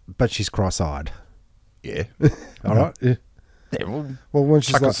 but she's cross-eyed. yeah. All right? Yeah. Yeah, we'll Well, when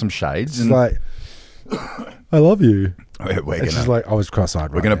she's chuckle like, some shades. she's And like, I love you. we're And she's gonna, like, I was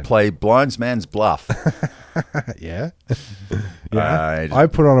cross-eyed. we're going to play blindsman's bluff. Yeah. Yeah. Uh, I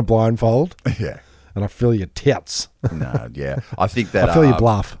put on a blindfold yeah. and I feel your tits. No, yeah. I think that... I feel your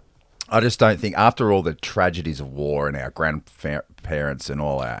bluff. I just don't think, after all the tragedies of war and our grandparents and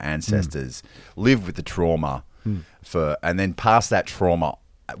all our ancestors live with the trauma and then pass that trauma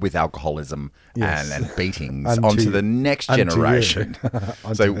with alcoholism and beatings onto the next generation.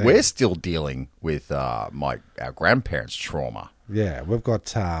 So we're still dealing with our grandparents' trauma. Yeah, we've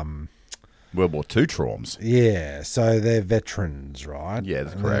got World War II traumas. yeah, so they're veterans, right? Yeah,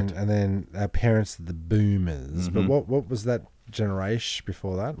 that's And correct. and then our parents are the boomers. But what was that generation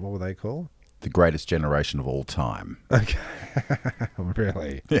before that? What were they called? The greatest generation of all time. Okay.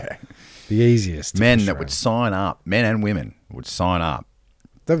 Really? Yeah. The easiest. to Men push that around. would sign up, men and women would sign up,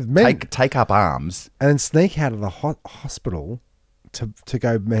 The men, take up arms, and then sneak out of the hospital to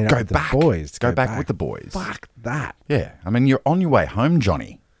go meet go up with back, the boys. To go back with the boys. Fuck that. Yeah, I mean, you're on your way home,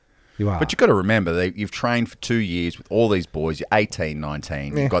 Johnny. You are. But you've got to remember that you've trained for 2 years with all these boys. You're 18,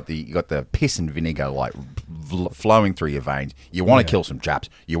 19. Yeah. You got the piss and vinegar like flowing through your veins. You want to kill some Japs.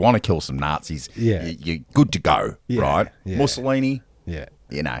 You want to kill some Nazis. Yeah. You're good to go, Yeah, right? yeah. Mussolini, Yeah.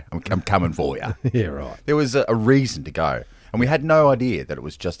 You know, I'm coming for you. Yeah, right. There was a reason to go. And we had no idea that it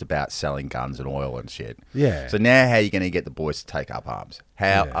was just about selling guns and oil and shit. Yeah. So now how are you going to get the boys to take up arms?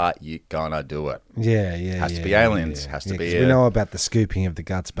 How Yeah. are you going to do it? Yeah. Has to be aliens. Has to be 'cause we know about the scooping of the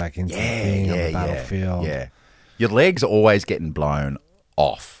guts back into the thing on the battlefield. Yeah. Your legs are always getting blown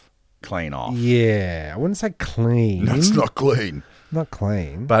off. Clean off. Yeah. I wouldn't say clean. No, it's not clean. Not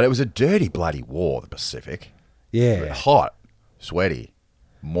clean. But it was a dirty bloody war, the Pacific. Yeah. Hot, sweaty,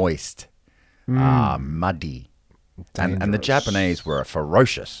 moist, muddy. And the Dangerous. Japanese were a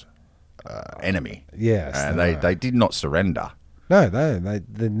ferocious enemy. Yes, And they they did not surrender. No, then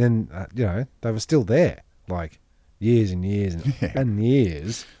they were still there, like years and years and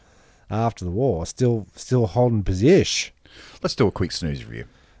years after the war, still holding position. Let's do a quick snooze review.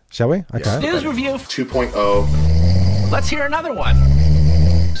 Shall we? Okay. Snooze review. 2.0. Let's hear another one.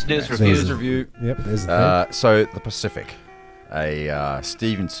 Snooze review. Yep. There's the So, The Pacific, a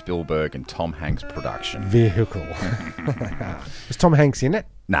Steven Spielberg and Tom Hanks production. thing. Vehicle. Was Tom Hanks in it?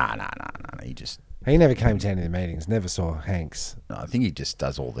 Nah. He never came to any of the meetings. Never saw Hanks No, I think he just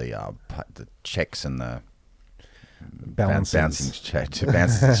does all the checks and the balancing. bounces his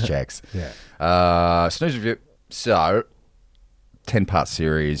checks. Yeah. Snooze review. So, 10-part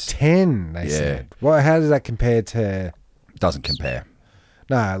series. 10. They Yeah. said. Well, how does that compare to? Doesn't compare.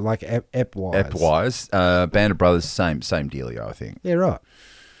 No, like ep wise. Ep-wise, Band of Brothers, same dealio, I think. Yeah, right.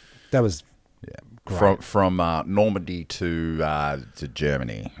 That was great. From Normandy to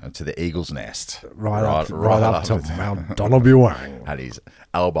Germany, to the Eagle's Nest. right up to Mount Donobuang. Had his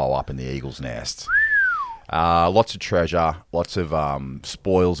elbow up in the Eagle's Nest. Lots of treasure, lots of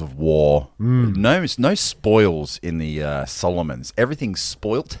spoils of war. No spoils in the Solomons. Everything's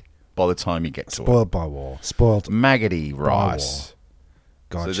spoilt by the time you get to Spoiled by war. Spoiled. it. Maggoty rice.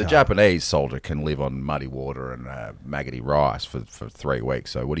 Gotcha. So the Japanese soldier can live on muddy water and maggoty rice for 3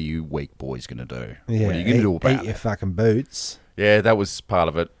 weeks. So what are you weak boys going to do? Yeah, What are you going to do about eat your it? fucking boots. Yeah, that was part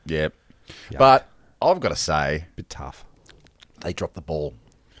of it. Yeah. But I've got to say, Bit tough. they dropped the ball.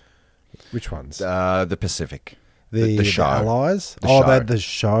 Which ones? The Pacific. the show. Allies? The Oh, show. they're the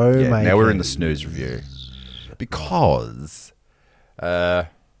show Yeah, makers. now we're in the snooze review. Because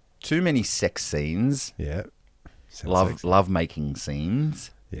too many sex scenes, Yeah. Sounds sexy. love making scenes.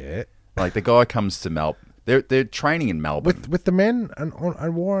 Yeah. Like the guy comes to Melbourne. They're training in Melbourne. With the men and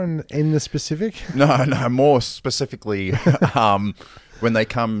war in the specific? No, more specifically, when they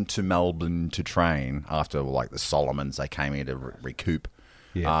come to Melbourne to train after like the Solomons, they came here to recoup,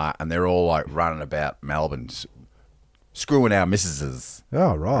 and they're all like running about Melbourne, screwing our missuses,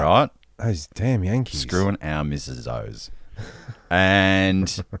 Oh, right. right? Those damn Yankees. Screwing our missusos,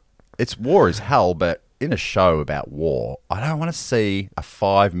 and it's war as hell. But in a show about war, I don't want to see a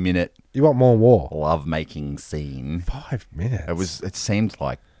 5-minute You want more war? love-making scene. 5 minutes. It seemed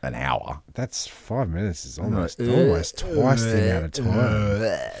like an hour. That's 5 minutes is almost twice the amount of time.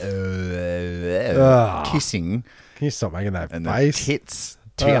 Kissing Can you stop making that and the face? tits.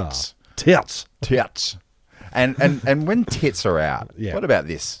 Tits. And when tits are out, Yeah. what about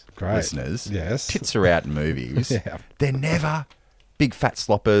this, Great. listeners? Yes. Tits are out in movies. Yeah. They're never big fat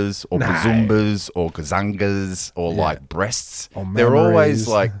sloppers or No. bazumbas or gazungas or like breasts. Or They're always memories.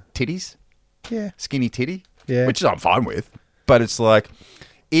 like titties, Yeah. skinny titty, Yeah. which I'm fine with. But it's like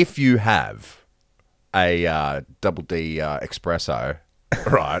if you have a double D espresso,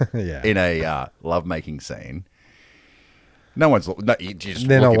 right, Yeah. in a lovemaking scene, you just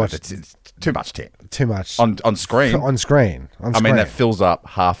They're not looking at watching- it's too much tit Too much. on screen. On screen. I mean, that fills up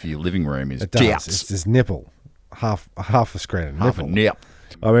half of your living room is It does. It's tits. this nipple. Half a screen of Half a nipple. nip.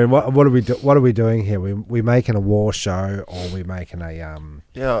 I mean, what are we doing here? We making a war show, or we making a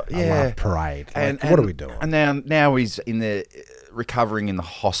love parade? Like, what are we doing? And now he's in the recovering in the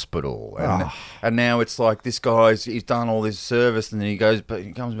hospital, and now it's like this guy's he's done all this service, and then he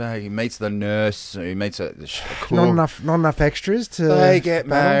comes back, he meets the nurse, he meets the cook. Not enough extras to. They get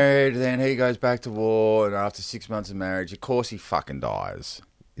battle? married, then he goes back to war, and after 6 months of marriage, of course he fucking dies.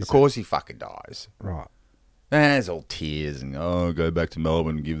 Right. And there's all tears and go back to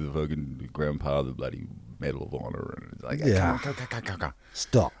Melbourne and give the fucking grandpa the bloody Medal of Honor, and it's like Yeah. go.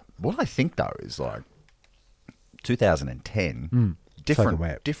 Stop. What I think though is like 2010 Soaking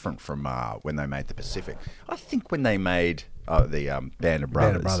wet. different from when they made the Pacific. I think when they made the Band of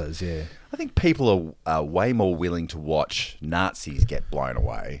Brothers, Yeah. I think people are way more willing to watch Nazis get blown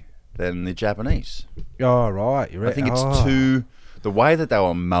away than the Japanese. Oh, right. You're right. I think it's too. The way that they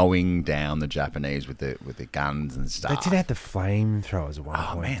were mowing down the Japanese with the guns and stuff. They did have the flamethrowers at one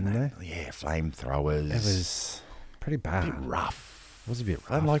Oh point, man, didn't they? yeah, flamethrowers. It was pretty bad. rough. It was a bit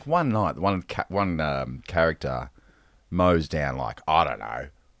rough. And like one night, one character mows down like, I don't know,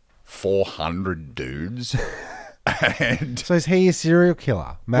 400 dudes. And So is he a serial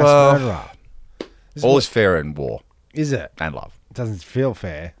killer, mass murderer? all is fair in war Is it? and love. It doesn't feel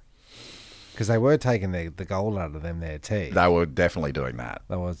fair because they were taking the gold out of them their teeth. They were definitely doing that.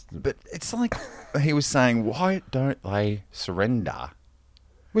 That was But it's like he was saying, why don't they surrender?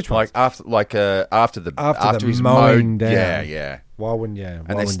 which one? Like after the he's mowing mowed, down. yeah. Why wouldn't you?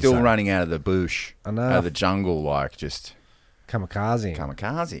 And they're still running out of the bush, out Enough. of the jungle, like just kamikaze.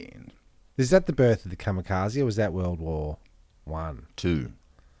 kamikaze. Is that the birth of the kamikaze, or was that World War One? 2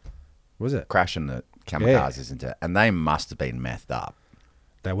 Was it? crashing the kamikazes into, and they must have been methed up.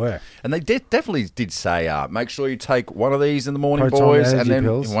 They were. And they definitely did say, make sure you take one of these in the morning, Proton boys, and energy then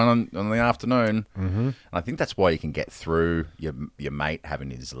pills. one in the afternoon. Mm-hmm. And I think that's why you can get through your mate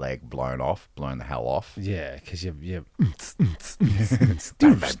having his leg blown the hell off. Yeah, because you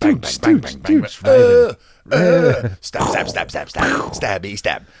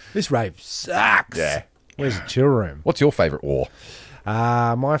Stab. This rave sucks. Yeah. Where's the chill room? What's your favourite war?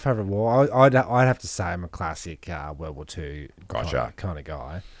 My favourite war, I'd have to say I'm a classic World War II Gotcha. kind of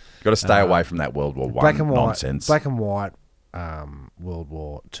guy. Got to stay away from that World War One Black and white, nonsense. Black and white World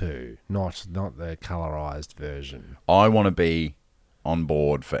War II, not the colorized version. I want to be on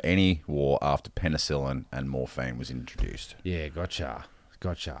board for any war after penicillin and morphine was introduced. Yeah, gotcha.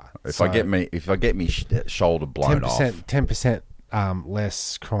 If I get me shoulder blown off. 10%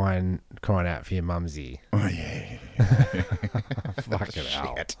 less crying out for your mumsy. Oh yeah. Fucking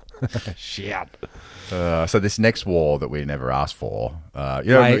hell. Shit. So this next war that we never asked for,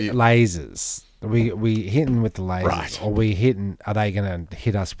 Lasers. We hitting with the lasers, Right. or we hitting? Are they going to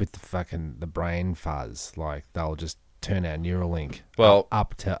hit us with the brain fuzz? Like they'll just turn our Neuralink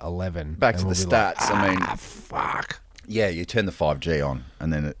up to 11. Back to and the we'll be like, stats. I mean, fuck. yeah, you turn the 5G on,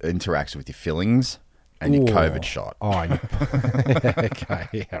 and then it interacts with your fillings and your COVID shot. Oh, okay,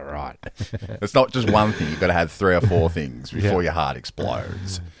 yeah, right. It's not just one thing. You've got to have 3 or 4 things before your heart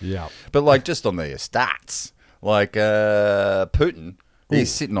explodes. Yeah. But like just on the stats, like Putin,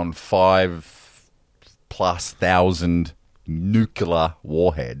 he's sitting on 5,000+ nuclear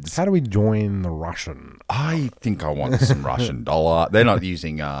warheads. How do we join the Russian? I think I want some Russian dollar. They're not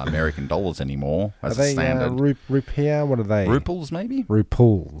using American dollars anymore as Are a they standard. rupiah? What are they? Ruples, maybe?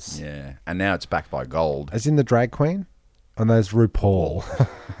 RuPauls. Yeah. And now it's backed by gold. As in the drag queen? And those RuPaul.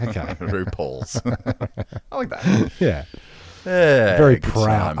 Okay. Ruples. I like that. Yeah. Yeah, Very good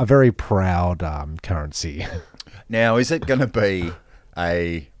proud. time. A very proud currency. Now, is it going to be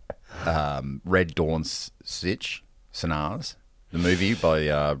a Red Dawn Sitch, Sanars, the movie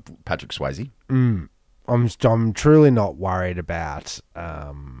by Patrick Swayze? I'm truly not worried about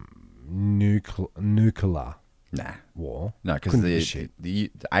nuclear Nah. war. No, because Couldn't be the shit.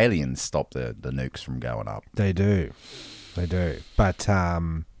 aliens stop the nukes from going up. They do. But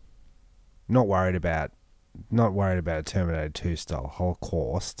not worried about a Terminator 2 style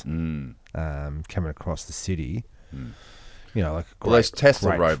Holocaust coming across the city. You know, like a Well, those great-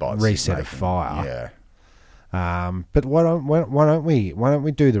 Tesla great robots. reset of making- fire. Yeah. But why don't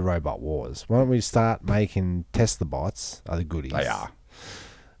we do the robot wars? Why don't we start making Tesla bots? Are the goodies? They are.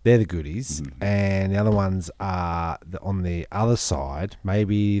 They're the goodies, and the other ones are on the other side.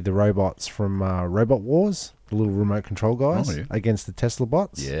 Maybe the robots from Robot Wars, the little remote control guys, Oh, yeah. against the Tesla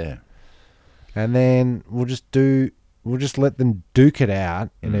bots. Yeah. And then we'll just let them duke it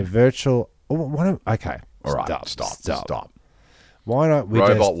out in a virtual. Oh, why don't? Okay, All right. Stop. Why don't we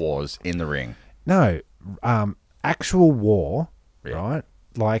Robot just wars in the ring. no actual war, Yeah. right?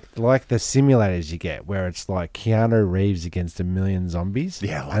 Like the simulators you get, where it's like Keanu Reeves against a million zombies.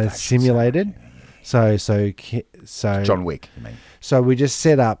 Yeah, I like and that it's shit. simulated. So John Wick, you mean? So we just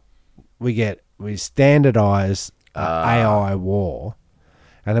set up. We standardize AI war,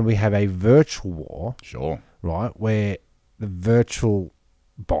 and then we have a virtual war, Sure. right? Where the virtual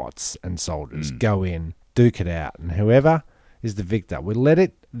bots and soldiers go in, duke it out, and whoever is the victor, we let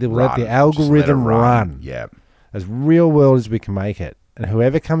the Just algorithm let it run Yeah. as real world as we can make it, and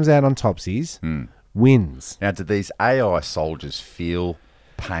whoever comes out on topsies wins. Now, do these AI soldiers feel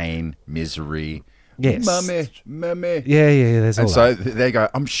pain, misery? Yes. Mummy. Yeah. There's all And so that. they go,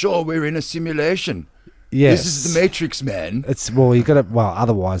 I'm sure we're in a simulation. Yes. This is the Matrix, man. You got to. Well,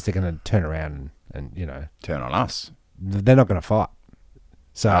 otherwise they're going to turn around and Turn on us. they're not going to fight.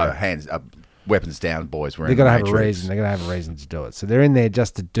 So Hands up, weapons down, boys. We're they're in the going to have a Matrix. reason. They're going to have a reason to do it. So they're in there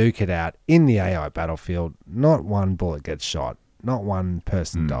just to duke it out in the AI battlefield. Not one bullet gets shot. Not one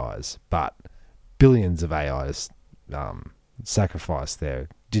person dies. But billions of AIs sacrifice their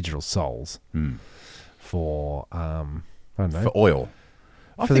digital souls for I don't know. For oil.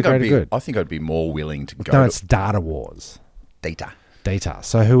 for the greater good. I think I'd be more willing to go. No, to it's data wars. data. Data.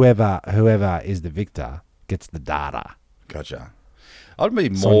 So whoever is the victor gets the data. Gotcha. I'd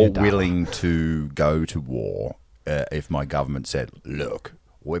be Sonia more data. willing to go to war if my government said, "Look,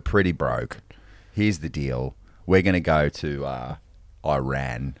 we're pretty broke. Here's the deal. We're going to go to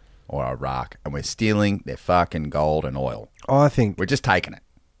Iran or Iraq, and we're stealing their fucking gold and oil. I think. We're just taking it."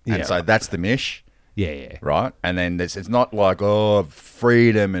 Yeah, And so right. that's the mish. Yeah. Right, and then it's not like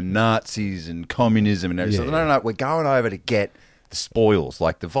freedom and Nazis and communism and everything. Yeah. So no, we're going over to get the spoils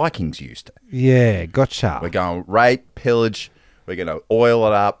like the Vikings used to. Yeah, gotcha. We're going rape, pillage. We're going to oil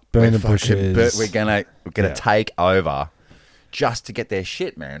it up, Burn the fucking bushes. We're gonna Yeah. take over just to get their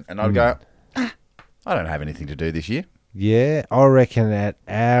shit, man. And I'd go, I don't have anything to do this year. Yeah, I reckon at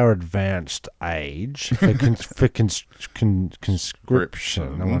our advanced age for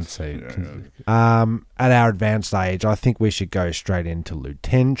conscription, I want to say, at our advanced age, I think we should go straight into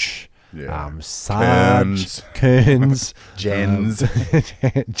lieutenant, Yeah. sarge, kerns, Gens.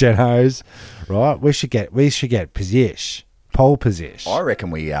 genos, right? We should get position, pole position. I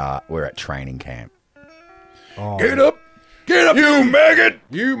reckon we're at training camp. Oh. Get up, you maggot!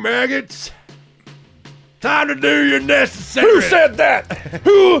 You maggots! Time to do your necessary. Who said that?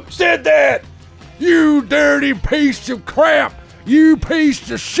 Who said that? You dirty piece of crap! You piece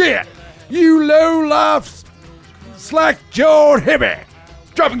of shit! You low life slack jawed hippie!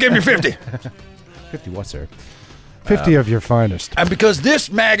 Drop and give me 50. 50 what, sir? 50 of your finest. And because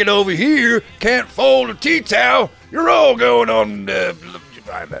this maggot over here can't fold a tea towel, you're all going on.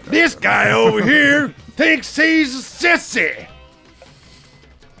 This guy over here thinks he's a sissy!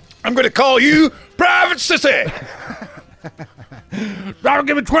 I'm going to call you Private Sissy. I'll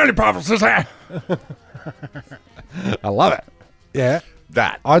give me 20 profits, sissy! I love it. Yeah.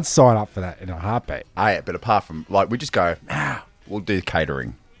 That. I'd sign up for that in a heartbeat. But apart from, we just go, we'll do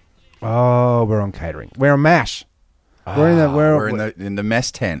catering. Oh, we're on catering. We're on MASH. We're in the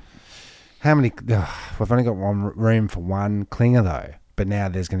mess tent. How many? We've only got one room for one clinger, though. But now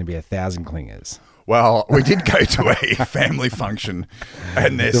there's going to be 1,000 clingers. Well, we did go to a family function,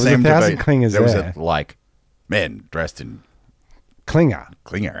 and there was seemed 1,000 to be clingers there was there. men dressed in Clinger.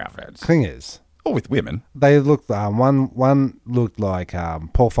 clinger outfits, Clingers. or with women. They looked. One looked like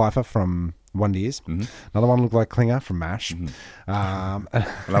Paul Pfeiffer from Wonder Years. Mm-hmm. Another one looked like Klinger from MASH.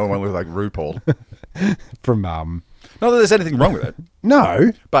 Another one looked like RuPaul. From Not that there's anything wrong with it,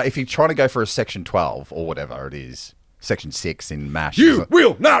 no, but if you're trying to go for a Section 12 or whatever it is, Section 6 in MASH,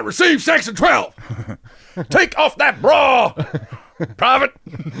 will not receive Section 12. take off that bra, Private.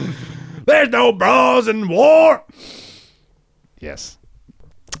 There's no bras in war. Yes.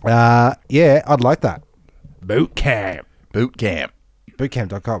 Yeah, I'd like that. Boot camp. Boot camp.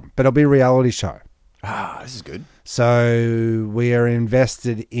 Bootcamp.com. But it'll be a reality show. This is good. So we are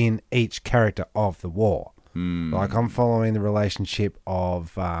invested in each character of the war. Like I'm following the relationship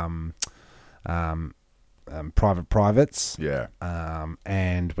of private privates. Yeah.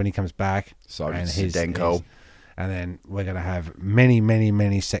 And when he comes back, Sergeant and Zdenko. and then we're going to have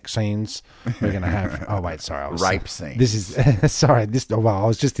many sex scenes. We're going to have Rape scenes. This is sorry. I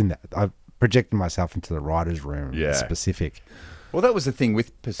was just in that. I projected myself into the writer's room. Yeah. Specific. Well, that was the thing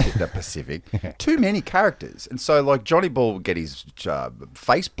with the Pacific. Too many characters. And so, like, Johnny Ball would get his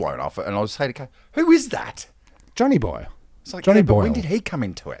face blown off, and I would say to Kate, who is that? Johnny Boy. It's like, Johnny yeah, but Boyle. when did he come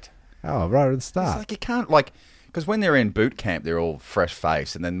into it? Oh, right at the It's start. like, you can't, like, because when they're in boot camp, they're all fresh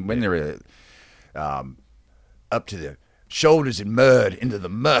face, and then when they're up to the shoulders in mud, into the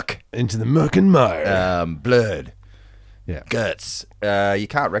muck, Into the muck and mud. blood, Yeah. guts, you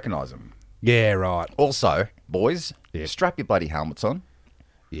can't recognise them. Yeah, right. Also, boys, Yeah. strap your bloody helmets on.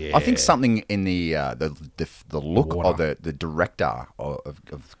 Yeah. I think something in the look Water. of the director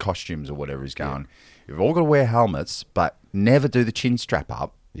of costumes or whatever is going. You've all got to wear helmets, but never do the chin strap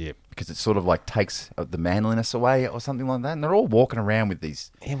up. Yep. Because it sort of like takes the manliness away or something like that. And they're all walking around with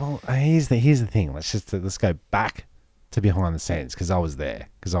these. Yeah, well, here's the thing. Let's go back to behind the scenes because I was there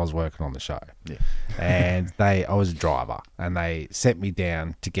because I was working on the show. Yeah. And I was a driver and they sent me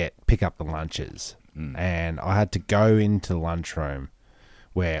down to pick up the lunches. And I had to go into the lunchroom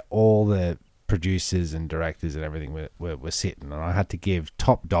where all the producers and directors and everything were sitting, and I had to give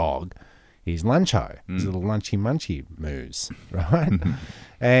Top Dog his luncho, his little lunchy munchy moves, right?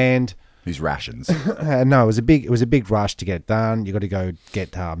 And These rations. no, it was a big rush to get it done. You got to go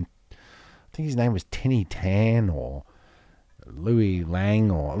get I think his name was Tenny Tan or Louis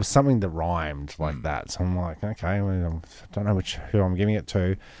Lang, or it was something that rhymed like that. So I'm like, okay, well, I don't know who I'm giving it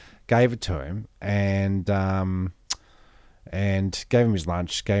to. Gave it to him and gave him his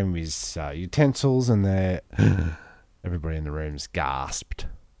lunch, gave him his utensils, and Everybody in the room's gasped.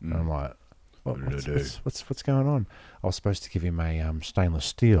 And I'm like, What did I do? what's going on? I was supposed to give him a stainless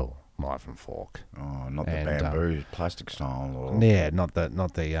steel knife and fork. Oh, not the And, bamboo, plastic style. Or Yeah, not the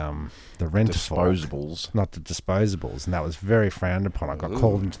rent disposables. not the disposables, and that was very frowned upon. I got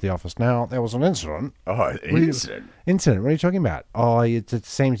called into the office. Now there was an incident. Oh, incident. Incident? What are you talking about? Oh, it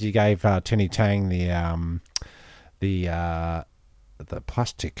seems you gave Tinny Tang the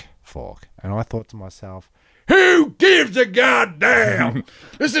plastic fork, and I thought to myself, Who gives a goddamn?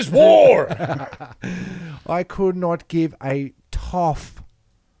 This is war. I could not give a toff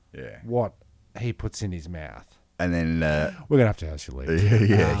Yeah. what he puts in his mouth. And then, We're gonna have to ask you to leave.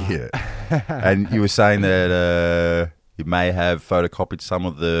 yeah. And you were saying that you may have photocopied some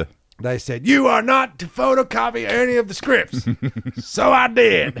of the. They said, you are not to photocopy any of the scripts. So I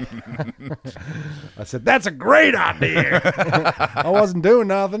did. I said, that's a great idea. I wasn't doing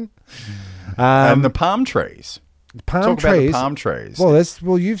nothing. And the palm trees. Palm Talk about trees. the palm trees.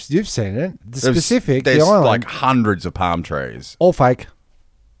 Well, you've seen it. There's The island, like hundreds of palm trees. all fake.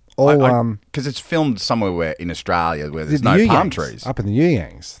 All Because it's filmed somewhere in Australia where there's the no palm Yuyangs, trees. up in the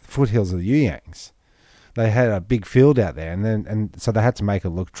Yuyangs, the foothills of the Yuyangs. They had a big field out there, and so they had to make it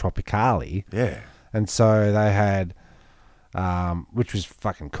look tropically. Yeah. And so they had, which was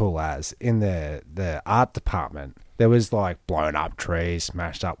fucking cool as, in the art department, there was like blown up trees,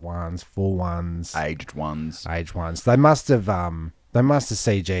 smashed up ones, full ones, Aged ones. aged ones. They must have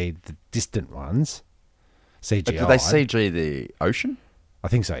CG'd the distant ones. CGI. But did they CG the ocean? I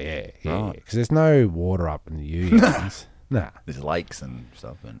think so, yeah. Right. Because there's no water up in the Yuyangs. Nah. There's lakes and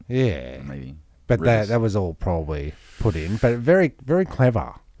stuff. And Yeah. maybe. But rivers. that was all probably put in. But very, very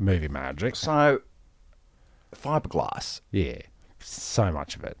clever movie magic. So, fiberglass. Yeah. So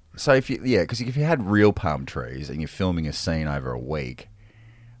much of it. So because if you had real palm trees and you're filming a scene over a week,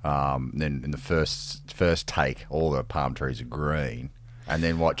 then in the first take, all the palm trees are green, and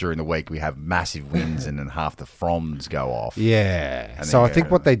then during the week we have massive winds and then half the fronds go off. Yeah. And So then I think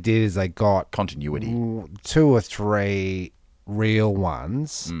what they did is they got Continuity. 2 or 3 real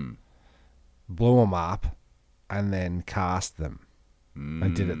ones, blew them up, and then cast them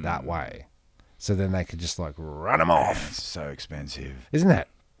and did it that way. So then they could just like run them off. It's so expensive. Isn't it?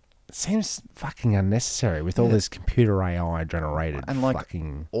 It seems fucking unnecessary with all this computer AI generated And like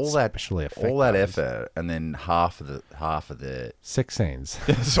fucking all that special effect. all that effort, and then half of the sex scenes.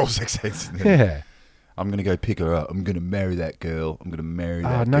 it's all 6 scenes. Yeah. I'm gonna go pick her up. I'm gonna marry that girl. I'm gonna marry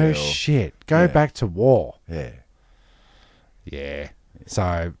that Oh, girl. no shit. Go back to war. Yeah. Yeah.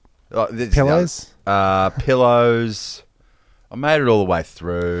 So, This- pillows? Pillows. I made it all the way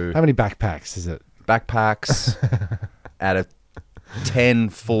through. How many backpacks is it? Backpacks out of 10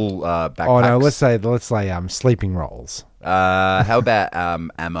 full backpacks. Oh, no, let's say sleeping rolls. How about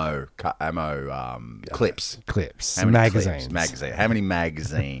clips? Clips. How many Magazines. clips? How many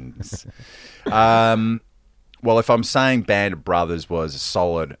magazines? Well, if I'm saying Band of Brothers was a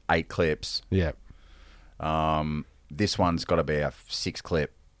solid 8 clips, Yeah. this one's got to be a 6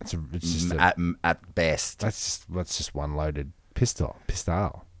 clip It's just at best. that's just one loaded pistol.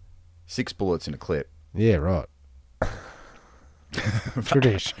 6 bullets in a clip. Yeah, right.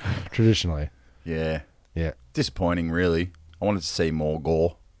 Traditionally. Yeah. Yeah. Disappointing, really. I wanted to see more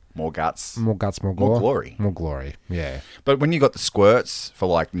gore, more guts. More guts, more gore. glory. More glory, yeah. But when you got the squirts for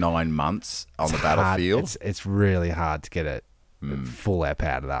like 9 months on the It's hard- battlefield, It's really hard to get it full ep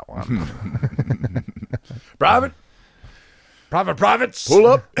out of that one. privates, Pull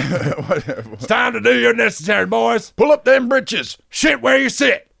up. It's time to do your necessary, boys. pull up them britches. Shit where you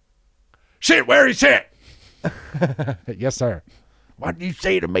sit. Shit where you sit. Yes, sir. What do you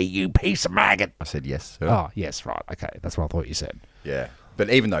say to me, you piece of maggot? I said yes, sir. Oh, yes, right. Okay, that's what I thought you said. Yeah, but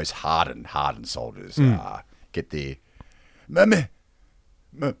even those hardened soldiers get the mummy.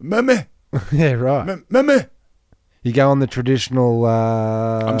 Yeah, right. Mummy. You go on the traditional...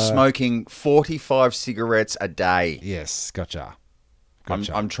 I'm smoking 45 cigarettes a day. Yes, gotcha.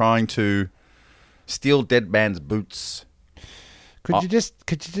 I'm trying to steal dead man's boots. Could you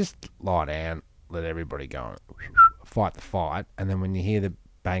just lie down, let everybody go, fight the fight, and then when you hear the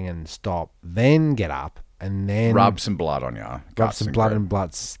banging stop, then get up and then Rub some blood on you. rub some blood and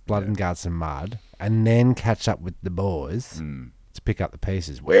guts and mud, and then catch up with the boys to pick up the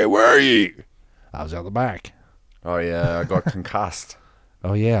pieces. Where were you? I was out the back. Oh yeah, I got concussed.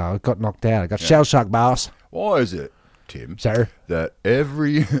 Oh yeah, I got knocked out. I got shell shock, boss. Why is it, Tim? Sir? That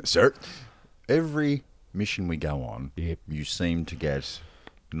every mission we go on, Yep. you seem to get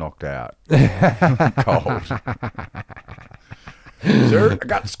knocked out cold. Sir, I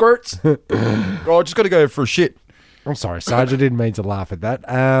got squirts. Oh, I just got to go for a shit. I'm sorry, Sarge. I didn't mean to laugh at that.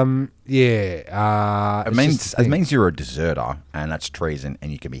 Yeah. It means you're a deserter, and that's treason,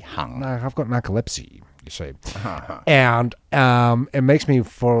 and you can be hung. No, I've got narcolepsy, you see. And it makes me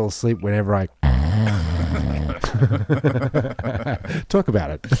fall asleep whenever I talk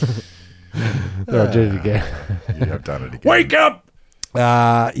about it. There, I did it again. You have done it again. Wake up!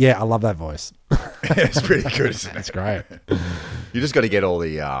 Yeah, I love that voice. It's pretty good, isn't it? It's great. You just got to get all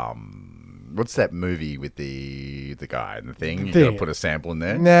the what's that movie with the guy and the thing? You got to put a sample in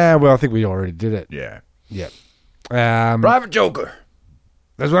there. Nah, well, I think we already did it. Yeah. Yep. Private Joker.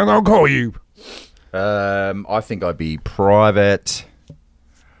 That's what I'm gonna call you. I think I'd be private.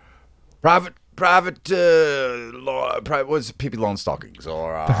 What's Pippi Longstockings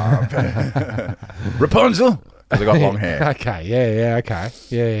or Rapunzel? Because I got long hair. Okay, yeah, okay.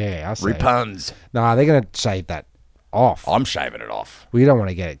 Yeah, I see. Rapunzel. No, they're going to shave that off. I'm shaving it off. Well, you don't want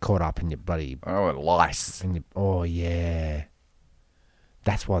to get it caught up in your bloody... Oh, lice. Oh, yeah.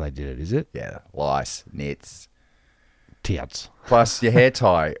 That's why they did it, is it? Yeah, lice, nits. Tits. Plus, your hair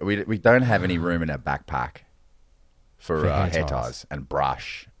tie. We don't have any room in our backpack for hair ties and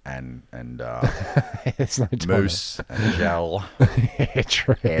brush and It's no mousse and gel, yeah,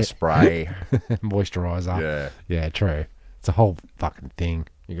 true. hairspray, moisturizer. Yeah, true. It's a whole fucking thing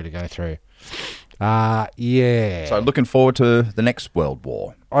you got to go through. Yeah. So looking forward to the next World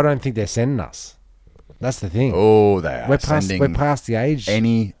War. I don't think they're sending us. That's the thing. Oh, they are We're sending past the age.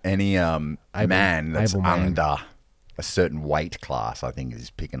 any man that's able man. under a certain weight class, I think,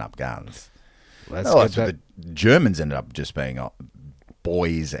 is picking up guns. Let's That's get what the Germans ended up just being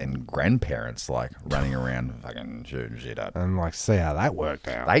boys and grandparents, like running around fucking shooting shit up. and like see how that worked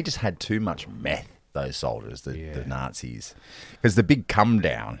out. They just had too much meth, those soldiers, the Nazis. Because the big come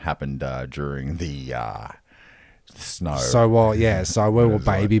down happened during the snow. So we were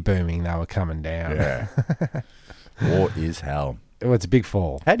baby booming. They were coming down. Yeah. War is hell. Well, it's a big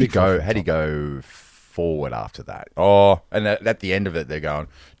fall. How do you go forward after that? Oh, and at the end of it, they're going,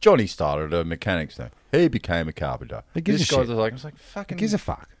 Johnny started a mechanics thing. He became a carpenter. Who gives This a guy's shit? like, I was like, fucking. Who gives a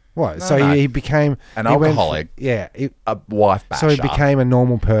fuck? What? No, so no. he became An he went alcoholic. A wife basher. So he became a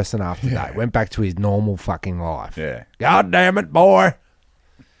normal person after that. Went back to his normal fucking life. Yeah. God damn it, boy!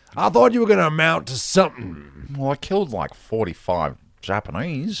 I thought you were going to amount to something. Well, I killed like 45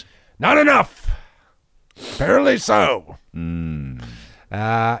 Japanese. Not enough. Apparently so.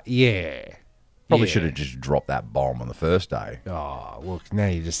 Yeah. Probably Yeah. should have just dropped that bomb on the first day. Oh, well, now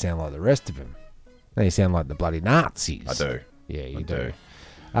you just sound like the rest of them. Now you sound like the bloody Nazis. I do. Yeah, you I do.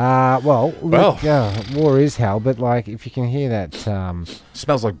 Well, look, war is hell, but like if you can hear that,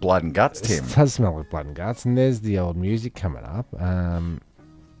 Smells like blood and guts, Tim. it does smell like blood and guts. And there's the old music coming up.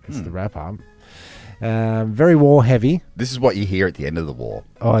 It's the wrap up. Very war heavy. This is what you hear at the end of the war.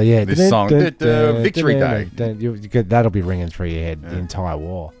 Oh yeah, This song, Victory Day. That'll be ringing through your head the entire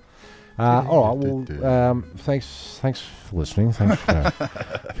war. All right. Well, thanks for listening. Thanks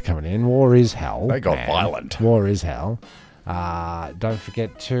for coming in. War is hell. They got man. violent. War is hell. Don't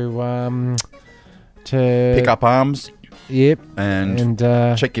forget to Pick up arms Yep. and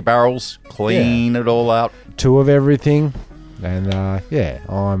And check your barrels, clean it all out. two of everything. And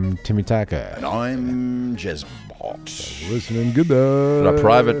I'm Timmy Taco. And I'm Jezbot. Listening goodbye.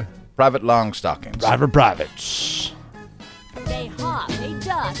 The private long stockings. Privates. They hop, they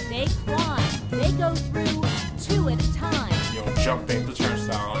duck, they climb. They go through two at a time. Jumping the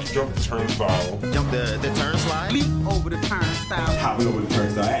turnstile. Jump the turnstile. Jump the turnstile. Leap over the turnstile. Hopping over the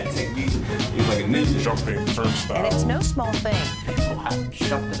turnstile. I had to take me. It was like a ninja. Jumping the turnstile. And it's no small thing. People have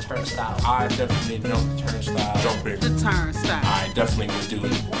jumped the turnstile. I definitely jumped the turnstile. Jumping. The turnstile. I definitely would do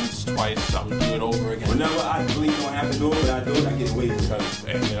it once, twice. I would do it over again. Whenever I believe I don't have to do it, but I do it, I get away with it.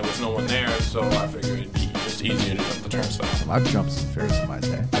 Because there was no one there, so I figured it'd be just easier to jump the turnstile. I've jumped some fairs in my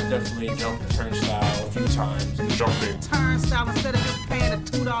day. I definitely jumped the turnstile a few times. Jumping. Turnstile instead of just paying the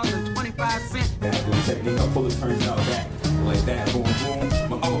 $2.25. I do the technique. I pull the turnstile back. Like that. Boom, boom.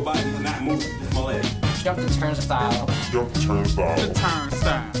 My upper body is not moving. Just my leg. Jump the turnstile. Jump the turnstile. The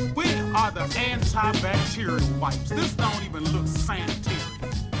turnstile. We are the antibacterial wipes. This don't even look sanitary.